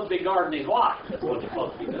he's supposed to be guarding his wife. That's what he's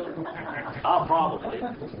supposed to be doing. I'll probably,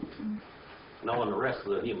 knowing the rest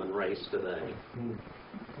of the human race today,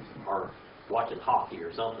 or watching hockey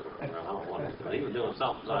or something. I don't want to. But he was doing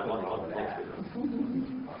something, so I wasn't supposed to do.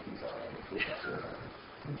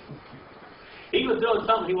 He was doing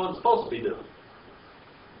something he wasn't supposed to be doing.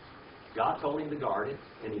 God told him to guard it,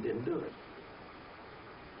 and he didn't do it.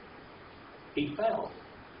 He fell,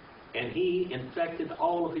 and he infected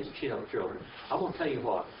all of his children. I'm going to tell you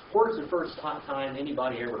what. Where's the first time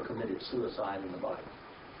anybody ever committed suicide in the Bible?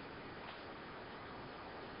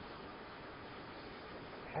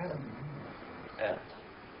 Adam.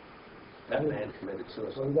 That man committed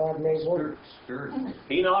suicide. When God made woman.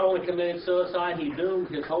 He not only committed suicide, he doomed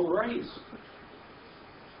his whole race.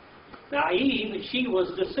 Now Eve, she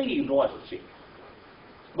was deceived, wasn't she?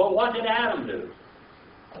 But what did Adam do?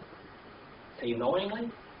 He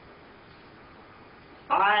knowingly,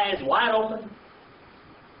 eyes wide open,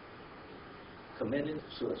 committed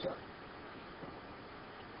suicide.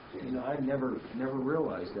 You know, I never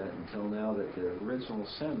realized that until now, that the original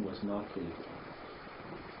sin was not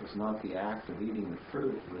the act of eating the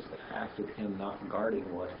fruit. It was the act of him not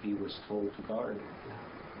guarding what he was told to guard.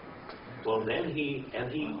 Well, then he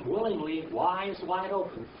willingly, eyes wide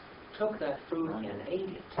open, took that fruit and ate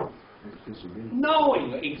it.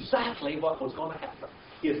 knowing exactly what was going to happen.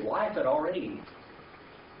 His wife had already eaten.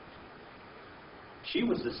 She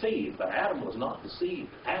was deceived, but Adam was not deceived.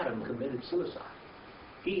 Adam committed suicide.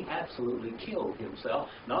 He absolutely killed himself.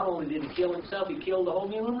 Not only did he kill himself, he killed the whole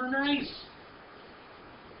human race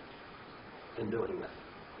in doing that.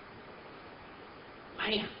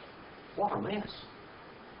 Man, what a mess.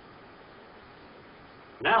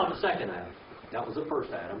 Now the second Adam. That was the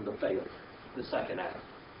first Adam, the failure. The second Adam.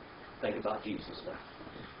 Think about Jesus now.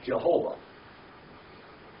 Jehovah.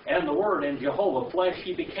 And the Word in Jehovah, flesh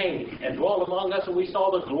he became, and dwelt among us, and we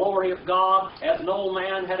saw the glory of God, as no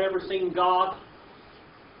man had ever seen God.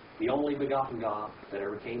 The only begotten God that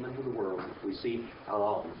ever came into the world. We see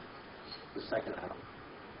along the second Adam.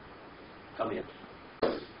 Come in.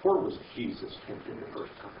 Where was Jesus tempted the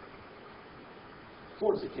first time?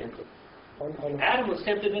 Where was he tempted? Adam was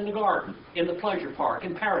tempted in the garden, in the pleasure park,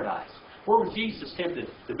 in paradise. Where was Jesus tempted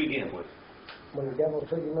to begin with? When the devil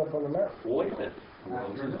took him up on the mountain. Wait a minute.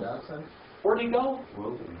 Where did he go?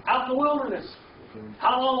 Out in the wilderness.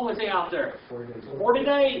 How long was he out there? 40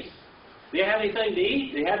 days. Did he have anything to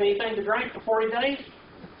eat? Did he have anything to drink for 40 days?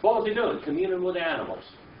 What was he doing? Communing with animals.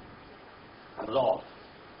 That was all.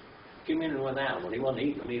 Communing with animals. He wasn't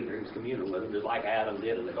eating them either. He was communing with them, just like Adam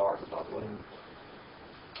did in the garden.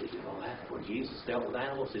 Did you know that? When Jesus dealt with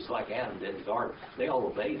animals, just like Adam did in the garden, they all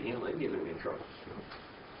obeyed him. They didn't give him any trouble.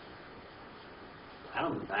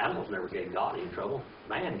 Animals never gave God any trouble.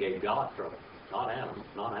 Man gave God trouble. Not animals.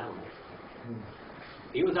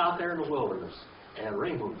 He was out there in the wilderness. And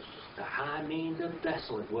Ringwood, the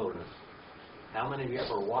desolate wilderness. How many of you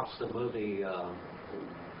ever watched the movie,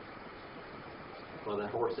 well, that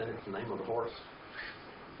horse in it, the name of the horse?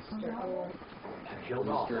 Hill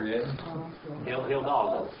Doggo.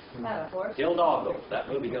 Not a horse. Hill Doggo. That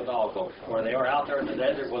movie, Hill Doggo, where they were out there in the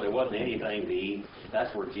desert where there wasn't anything to eat.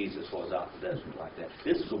 That's where Jesus was, out in the desert like that.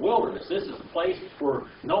 This is a wilderness. This is a place where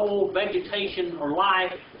no vegetation or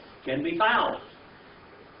life can be found.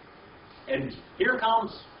 And here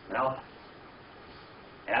comes, now,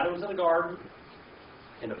 Adam's in the garden,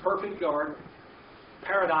 in the perfect garden,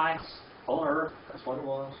 paradise on earth. That's what it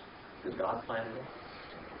was, because God planted it.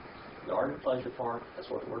 Garden pleasure park, that's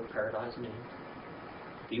what the word paradise means.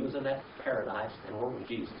 He was in that paradise, and where was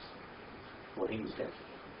Jesus when he was tempted?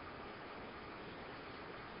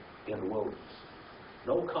 In the wilderness.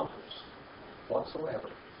 No comforts whatsoever.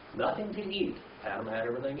 Nothing to eat. Adam had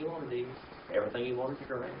everything he wanted to eat, everything he wanted to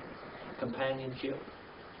drink. Companionship.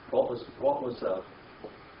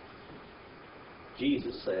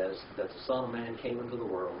 Jesus says that the Son of Man came into the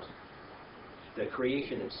world. The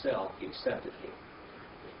creation itself accepted him,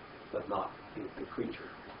 but not the creature,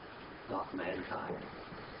 not mankind.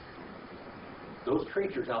 Those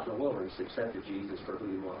creatures out in the wilderness accepted Jesus for who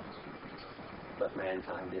he was, but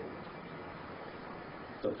mankind didn't.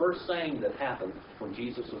 The first thing that happened when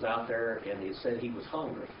Jesus was out there and he said he was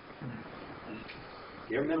hungry.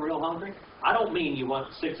 You ever been real hungry? I don't mean you went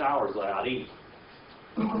 6 hours without eating.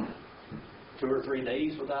 2 or 3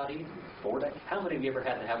 days without eating? 4 days? How many of you ever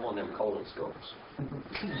had to have one of them colon scopes?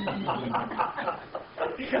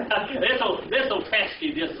 This'll test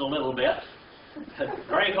you just a little bit.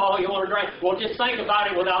 Drink all you want to drink. Well, just think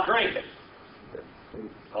about it without drinking.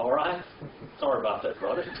 All right? Sorry about that,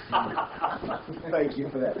 brother. Thank you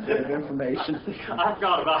for that bit of information. I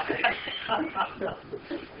forgot about that.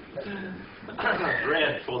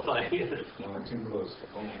 Dreadful thing. Too close.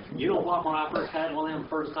 You know what? When I first had one of them the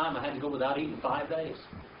first time, I had to go without eating 5 days.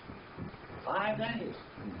 5 days.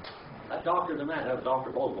 That doctor, that was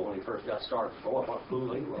Dr. Vogel when he first got started. Boy, what a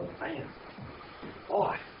fool he was. Man.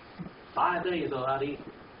 Boy, 5 days without eating.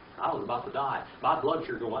 I was about to die. My blood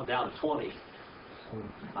sugar went down to 20.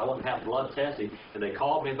 I wouldn't have blood tested, and they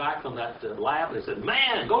called me back from that lab, and they said,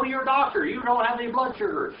 "Man, go to your doctor. You don't have any blood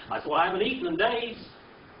sugar." I said, "Well, I haven't eaten in days."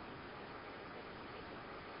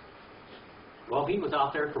 Well, he was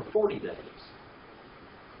out there for 40 days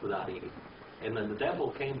without eating. And then the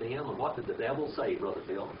devil came to him, and what did the devil say, Brother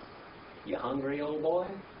Bill? "You hungry, old boy?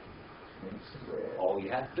 All you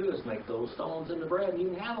have to do is make those stones into bread, and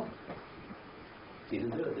you can have them." He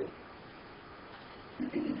didn't do it, did he?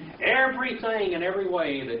 Everything and every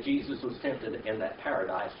way that Jesus was tempted in that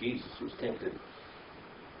paradise, Jesus was tempted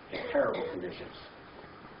in terrible conditions.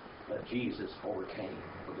 But Jesus overcame,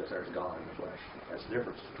 because there's God in the flesh. That's the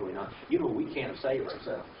difference between us. You know, we can't save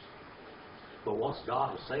ourselves. But once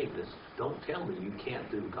God has saved us, don't tell me you can't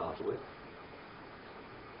do God's will.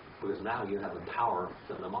 Because now you have the power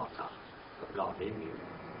of the Mata of God in you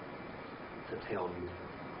to tell you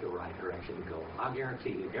the right direction to go. I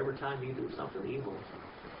guarantee you, every time you do something evil,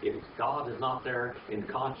 If God is not there in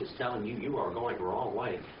conscience telling you you are going the wrong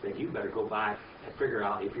way, then you better go back and figure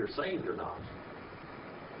out if you're saved or not.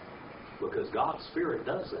 Because God's Spirit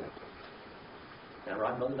does that. Is that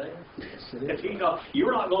right, Brother Dan? Yes, it is.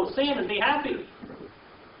 You're not going to sin and be happy.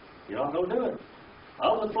 You're not going to do it.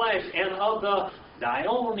 Of the flesh and of the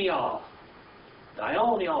dionion.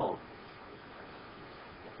 Dionion.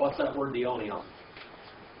 What's that word, dionion?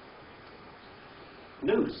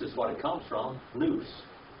 Nous is what it comes from. Nous.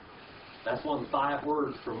 That's one of the 5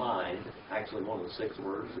 words for mind. Actually, one of the 6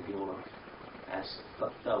 words if you want to ask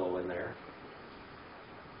the fellow in there.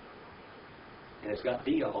 And it's got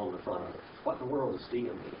dia on the front of it. What in the world does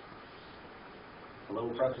dia mean? A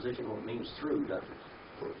little preposition means through, doesn't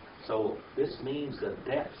it? So this means the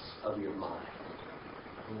depths of your mind.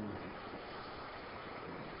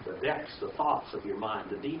 The depths, the thoughts of your mind,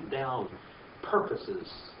 the deep down purposes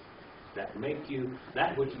that make you,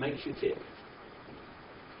 that which makes you tick.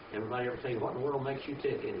 Everybody ever think, what in the world makes you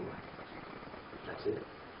tick anyway? That's it.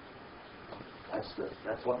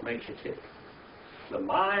 That's what makes you tick. The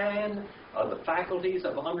mind are the faculties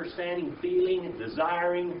of understanding, feeling,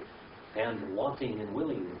 desiring, and wanting and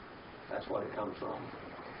willing. That's what it comes from.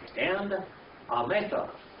 And ameta.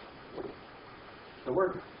 The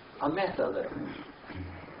word ameta there.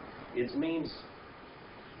 It means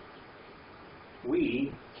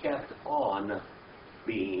we kept on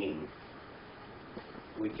being.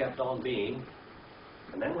 We kept on being.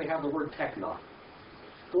 And then we have the word technon.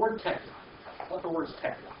 The word technon. What the word is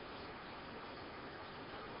technon?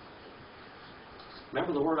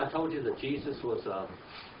 Remember the word I told you that Jesus was, the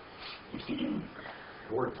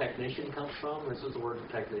word technician comes from? This is the word the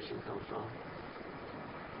technician comes from.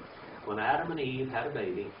 When Adam and Eve had a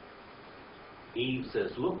baby, Eve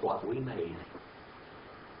says, look what we made.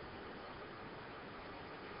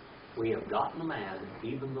 We have gotten a man,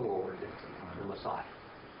 even the Lord, the Messiah.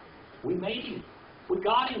 We made him. We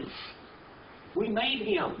got him. We made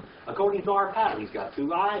him according to our pattern. He's got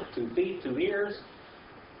 2 eyes, 2 feet, 2 ears,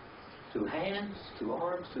 2 hands, 2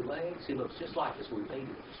 arms, 2 legs. He looks just like us. We made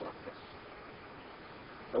him just like this.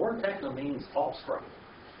 The word techno means offspring.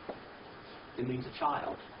 It means a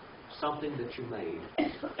child. Something that you made.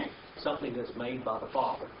 Something that's made by the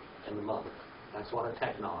father and the mother. That's what a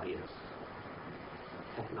techno is.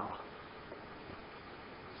 Techno.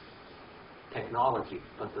 Technology.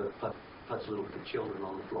 Puts little children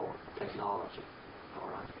on the floor. Technology. All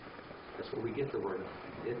right. That's where we get the word.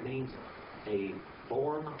 It means a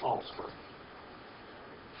born offspring.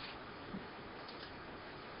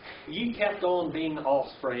 Ye kept on being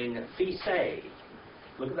offspring, phese.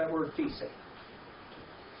 Look at that word, phese.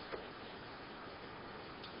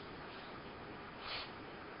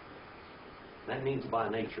 That means by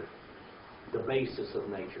nature. The basis of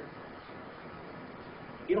nature.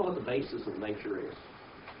 You know what the basis of nature is?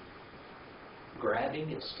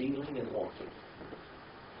 Grabbing and stealing and wanting.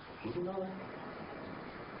 You know that?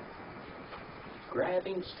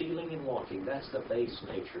 Grabbing, stealing, and wanting. That's the base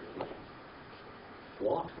nature of man.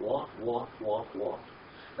 Want, want, want, want, want.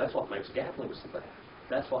 That's what makes gambling so bad.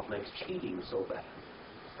 That's what makes cheating so bad.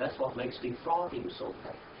 That's what makes defrauding so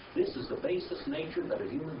bad. This is the basis nature that a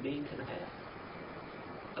human being can have.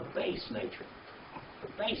 A base nature. A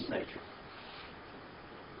base nature.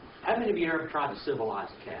 How many of you ever tried to civilize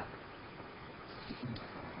a cat?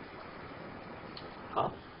 Huh?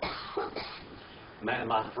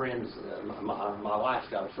 My friends, my wife's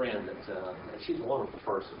got a friend that she's a wonderful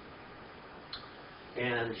person.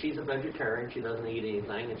 And she's a vegetarian. She doesn't eat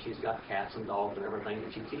anything, and she's got cats and dogs and everything.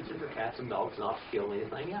 And she teaches her cats and dogs not to kill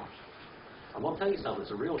anything else. I'm going to tell you something.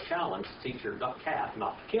 It's a real challenge to teach your cat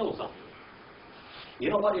not to kill something. You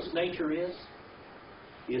know what its nature is?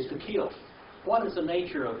 Is to kill. What is the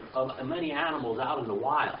nature of many animals out in the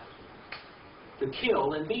wild? To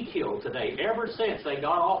kill and be killed today. Ever since they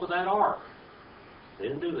got off of that ark. They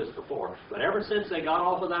didn't do this before. But ever since they got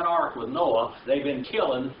off of that ark with Noah, they've been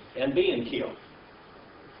killing and being killed.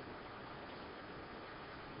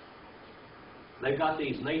 They've got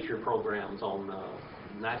these nature programs on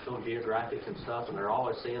National Geographic and stuff, and they're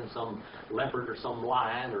always seeing some leopard or some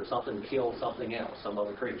lion or something kill something else, some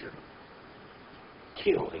other creature.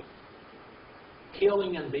 Killing.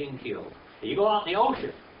 Killing and being killed. And you go out in the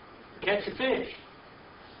ocean, catch a fish.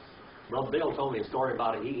 Brother Bill told me a story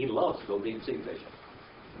about it. He loves to go deep sea fishing.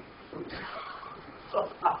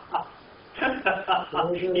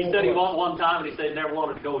 He said he went one time, and he said he never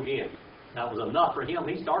wanted to go again. That was enough for him.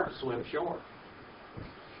 He started to swim shore.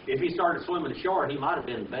 If he started swimming ashore, he might have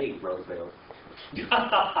been bait, Brother Bill.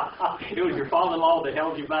 It was your father-in-law that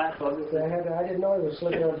held you back, wasn't it? I didn't know he was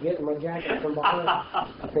slipping up getting my jacket from behind.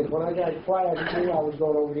 Because when I got quiet, he knew I was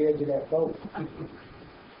going over the edge of that boat.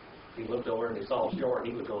 He looked over and he saw shore and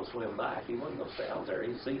he was going to swim back. He wasn't going to stay out there.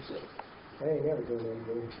 He's seasick. I ain't never doing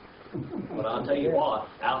anything. But I'll tell you what,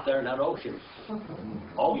 out there in that ocean,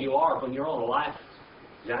 all you are when you're on a life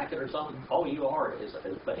jacket or something, all you are is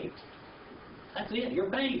bait. That's it. You're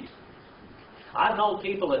bait. I've known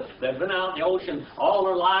people that have been out in the ocean all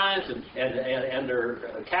their lives and they're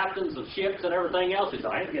captains of ships and everything else. They say,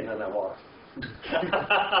 I ain't getting in that water.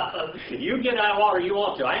 You get in that water you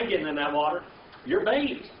want to. I ain't getting in that water. You're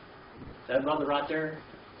bait. That brother right there,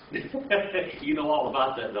 you know all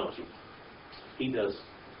about that, don't you? He does.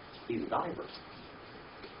 He's a diver.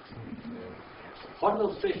 What do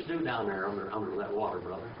those fish do down there under that water,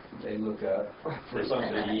 brother? They look up for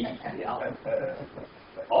something to eat. Yeah.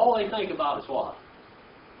 All they think about is what?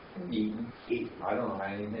 Eating. I don't know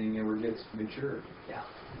how anything ever gets matured. Yeah.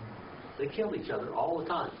 They kill each other all the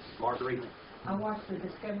time. Margarita. I watched the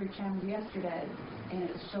Discovery Channel yesterday, and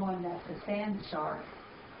it's showing that the sand shark,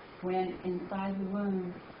 when inside the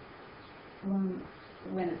womb,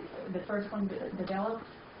 when the first one develops,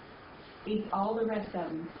 eats all the rest of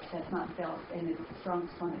them that's not developed, and it's the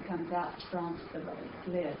strongest one that comes out, the strongest that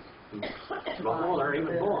lives. Before they're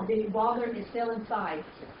even born. While they're still inside,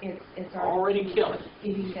 it's Already killing.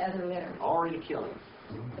 eating the other litter. Already killing.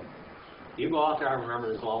 You go out there, I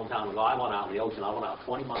remember this a long time ago. I went out in the ocean. I went out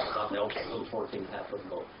 20 miles out in the ocean, a little 14.5-foot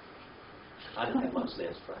boat. I didn't have much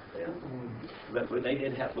sense back then. But they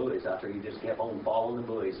did have buoys out there. You just kept on following the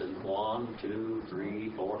buoys. And 1, 2,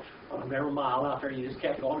 3, 4. Every mile out there, you just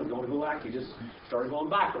kept going and going to go back. You just started going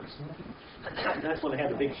backwards. That's when they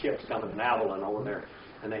had the big ships coming in Avalon over there.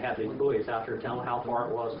 And they had these buoys out there telling how far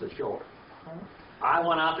it was to shore. I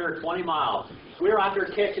went out there 20 miles. We were out there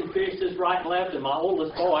catching fish just right and left, and my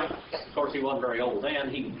oldest boy, of course he wasn't very old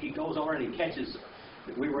then, he goes over and he catches,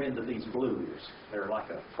 we were into these blues. They're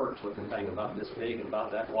like a perch-looking thing about this big and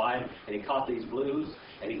about that wide, and he caught these blues,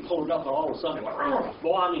 and he pulled it up, and all of a sudden, it went,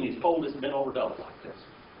 boy, I mean, he's pulled this bent over double like this.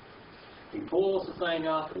 He pulls the thing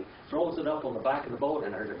up, and he throws it up on the back of the boat,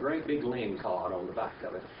 and there's a great big ling cod on the back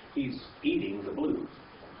of it. He's eating the blues.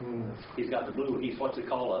 He's got the blue, he's what they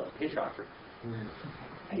call a hitchhiker.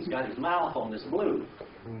 He's got his mouth on this blue.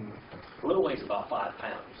 Blue weighs about 5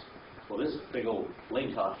 pounds. Well, this big old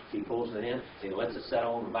ling cod, he pulls it in, and he lets it set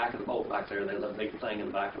on the back of the boat back there. There's a big thing in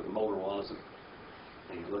the back where the motor was.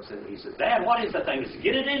 And he looks at it and he says, Dad, what is that thing? He said,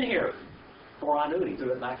 get it in here. Before I knew it, he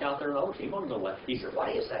threw it back out there in the ocean. He wasn't going to let it. He said,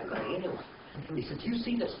 what is that thing anyway? He said, you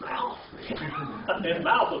see this mouth? His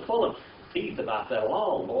mouth was full of teeth about that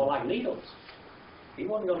long, boy, like needles. He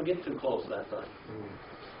wasn't going to get too close to that thing.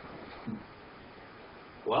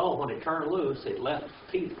 Well, when it turned loose, it left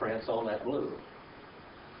teeth prints on that blue.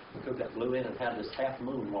 He took that blue in and had this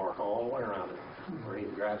half-moon mark all the way around it, where he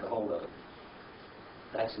grabbed a hold of it.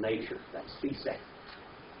 That's nature. That's species.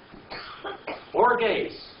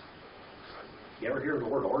 Orges. You ever hear the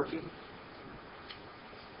word orgy?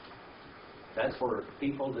 That's where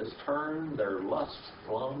people just turn their lust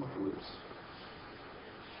plumb loose.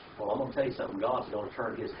 Well, I'm going to tell you something. God's going to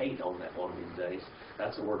turn His hate on that one of these days.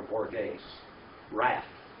 That's the word orges. Wrath.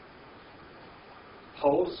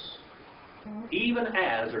 Hos, even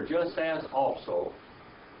as or just as also,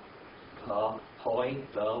 poi,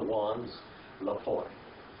 the ones, lapoi,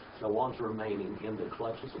 the ones remaining in the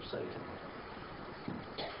clutches of Satan.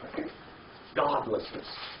 Godlessness,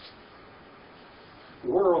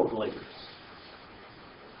 worldliness,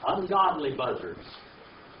 ungodly buzzards.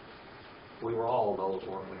 We were all those,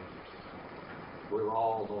 weren't we? We were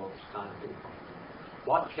all those kind of people.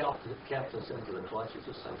 What kept us into the clutches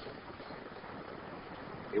of Satan?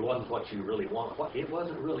 It wasn't what you really wanted. It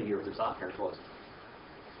wasn't really your desires, was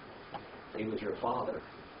it? He was your father.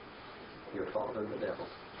 Your father, the devil.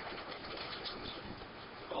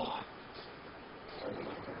 Oh.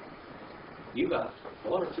 You got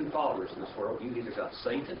one or two fathers in this world. You either got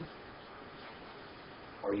Satan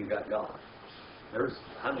or you got God. That's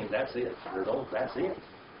it. That's it.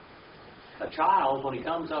 A child, when he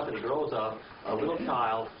comes up and he grows up, a little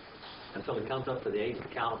child, until he comes up to the age of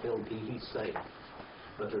accountability, he's safe.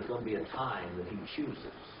 But there's going to be a time that he chooses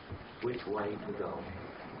which way to go.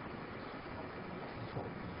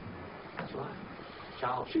 That's right. The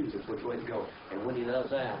child chooses which way to go. And when he does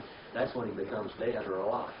that, that's when he becomes dead or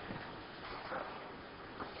alive.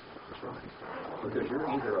 That's right. Because you're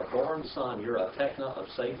either a born son, you're a techna of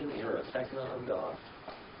Satan, you're a techna of God.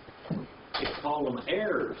 It's called them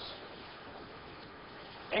heirs.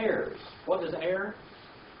 Heirs. What is heir?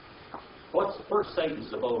 Where's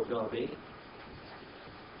Satan's abode going to be?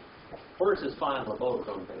 Where's his final abode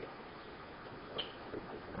going to be?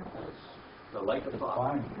 The lake of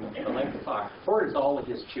fire. The lake of fire. Where is all of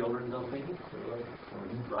his children going to be?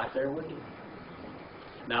 Right there with him.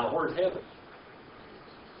 Now, where's heaven?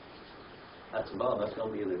 That's above. That's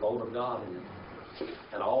going to be the abode of God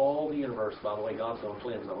and all the universe. By the way, God's going to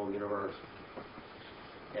cleanse the whole universe.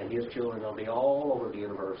 And His children are going to be all over the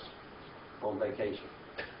universe on vacation.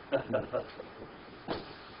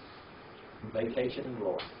 Vacation in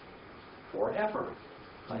glory. Forever.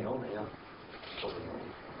 Amen.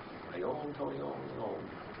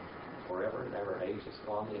 Forever and ever, ages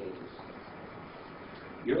upon the ages.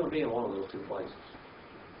 You're going to be in one of those two places.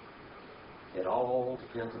 It all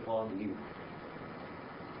depends upon you.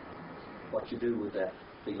 What you do with that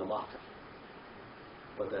theologically,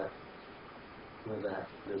 with that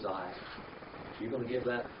desire. You're going to give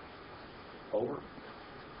that over?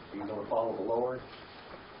 You're going to follow the Lord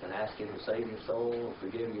and ask Him to save your soul,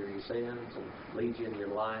 forgive you your sins, and lead you in your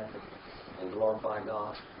life and glorify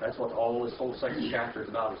God? That's what all this whole second chapter is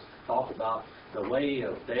about. It's talk about the way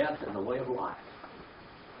of death and the way of life.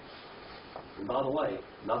 And by the way,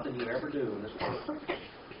 nothing you ever do in this world,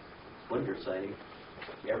 when you're saved,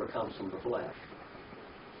 ever comes from the flesh.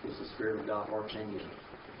 It's the Spirit of God working in you.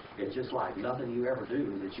 It's just like nothing you ever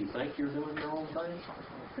do that you think you're doing your own thing.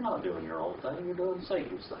 You're not doing your own thing. You're doing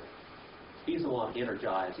Satan's thing. He's the one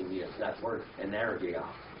energizing you. That word, energia.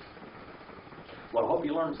 Well, I hope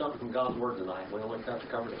you learned something from God's Word tonight. We only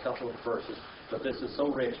covered a couple of verses, but this is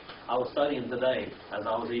so rich. I was studying today as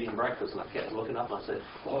I was eating breakfast, and I kept looking up, and I said,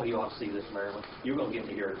 "Oh, you ought to see this, Marilyn. You're going to get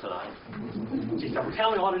to hear it tonight." She said, "Well,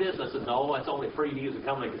 tell me what it is." I said, "No, that's only previews of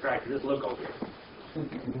coming attractive. Just look over here.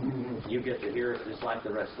 You get to hear it just like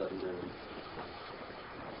the rest of them do."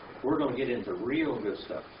 We're going to get into real good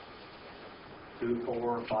stuff. 2,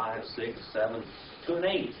 4, 5, 6, 7, to an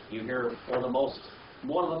 8. You hear one of the most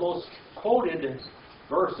quoted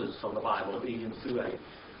verses from the Bible, Ephesians 2:8.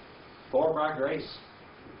 For by grace,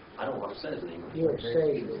 I don't know what it says in English. You are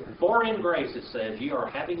saved. For in grace, it says, you are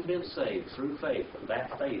having been saved through faith, and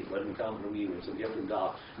that faith doesn't come from you. It's a gift of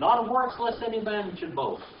God. Not of works, lest any man should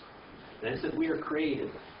boast. And it said we are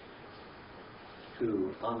created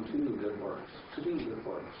unto good works, to do good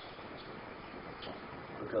works.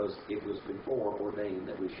 Because it was before ordained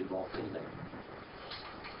that we should walk in them.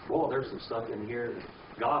 Boy, there's some stuff in here that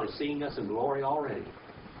God is seeing us in glory already.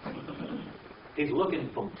 He's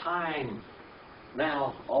looking from time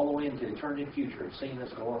now all the way into eternity future and seeing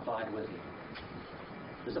us glorified with Him.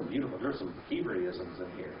 There's some Hebraisms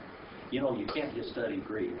in here. You know, you can't just study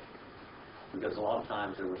Greek, because a lot of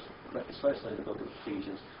times there was, especially in the book of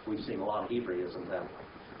Ephesians, we've seen a lot of Hebraisms,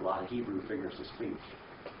 a lot of Hebrew figures of speech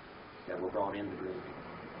that were brought into Greek.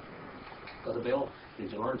 Brother Bill,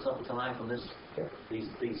 did you learn something tonight from these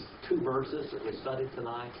 2 verses that we studied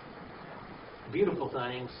tonight? Beautiful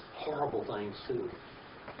things, horrible things too.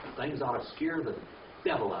 Things ought to scare the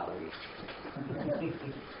devil out of you.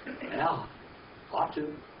 Yeah, ought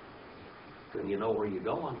to. When you know where you're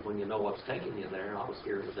going, when you know what's taking you there, it ought to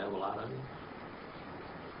scare the devil out of you.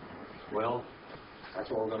 Well, that's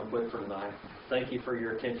what we're going to quit for tonight. Thank you for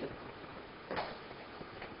your attention.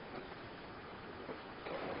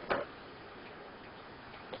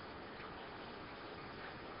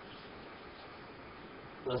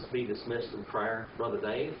 Let's be dismissed in prayer. Brother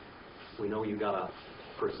Dave, we know you've got a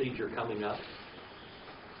procedure coming up,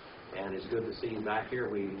 and it's good to see you back here.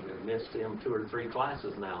 We have missed him 2 or 3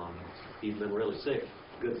 classes now, and he's been really sick.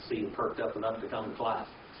 Good to see him perked up enough to come to class.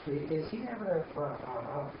 Is he having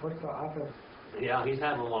what's the office? Yeah, he's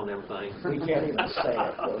having one of them things. We can't even say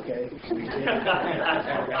it, okay?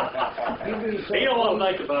 He don't want to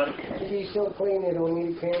think about it. If he's so clean they don't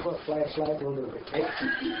need a camera, flashlight will do it.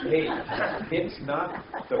 Hey, it's not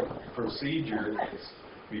the procedure, it's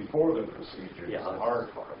before the procedure. Yeah, It's the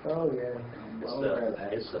hard part. Oh, yeah.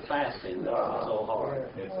 It's the fasting that's so hard.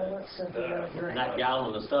 Yeah. Well, that's something I drink. And that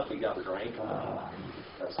gallon of stuff you got to drink,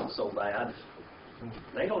 that's so bad.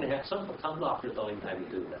 They don't have, some doctors don't even have you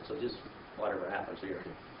do that, so just whatever happens here.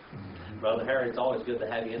 Brother Harry, it's always good to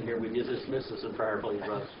have you in here. Would you dismiss us in prayer, please,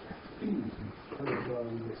 brother? Father,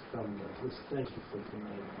 we just come to just thank you for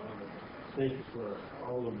tonight, Father. Thank you for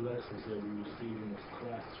all the blessings that we receive in this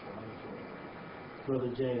class, Father.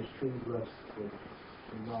 Brother James, truly blessed for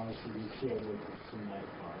the knowledge that you shared with us tonight,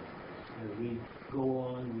 Father. As we go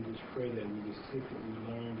on, we just pray that we just take what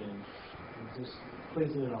we learned and just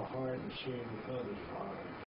place it in our heart and share it with others, Father.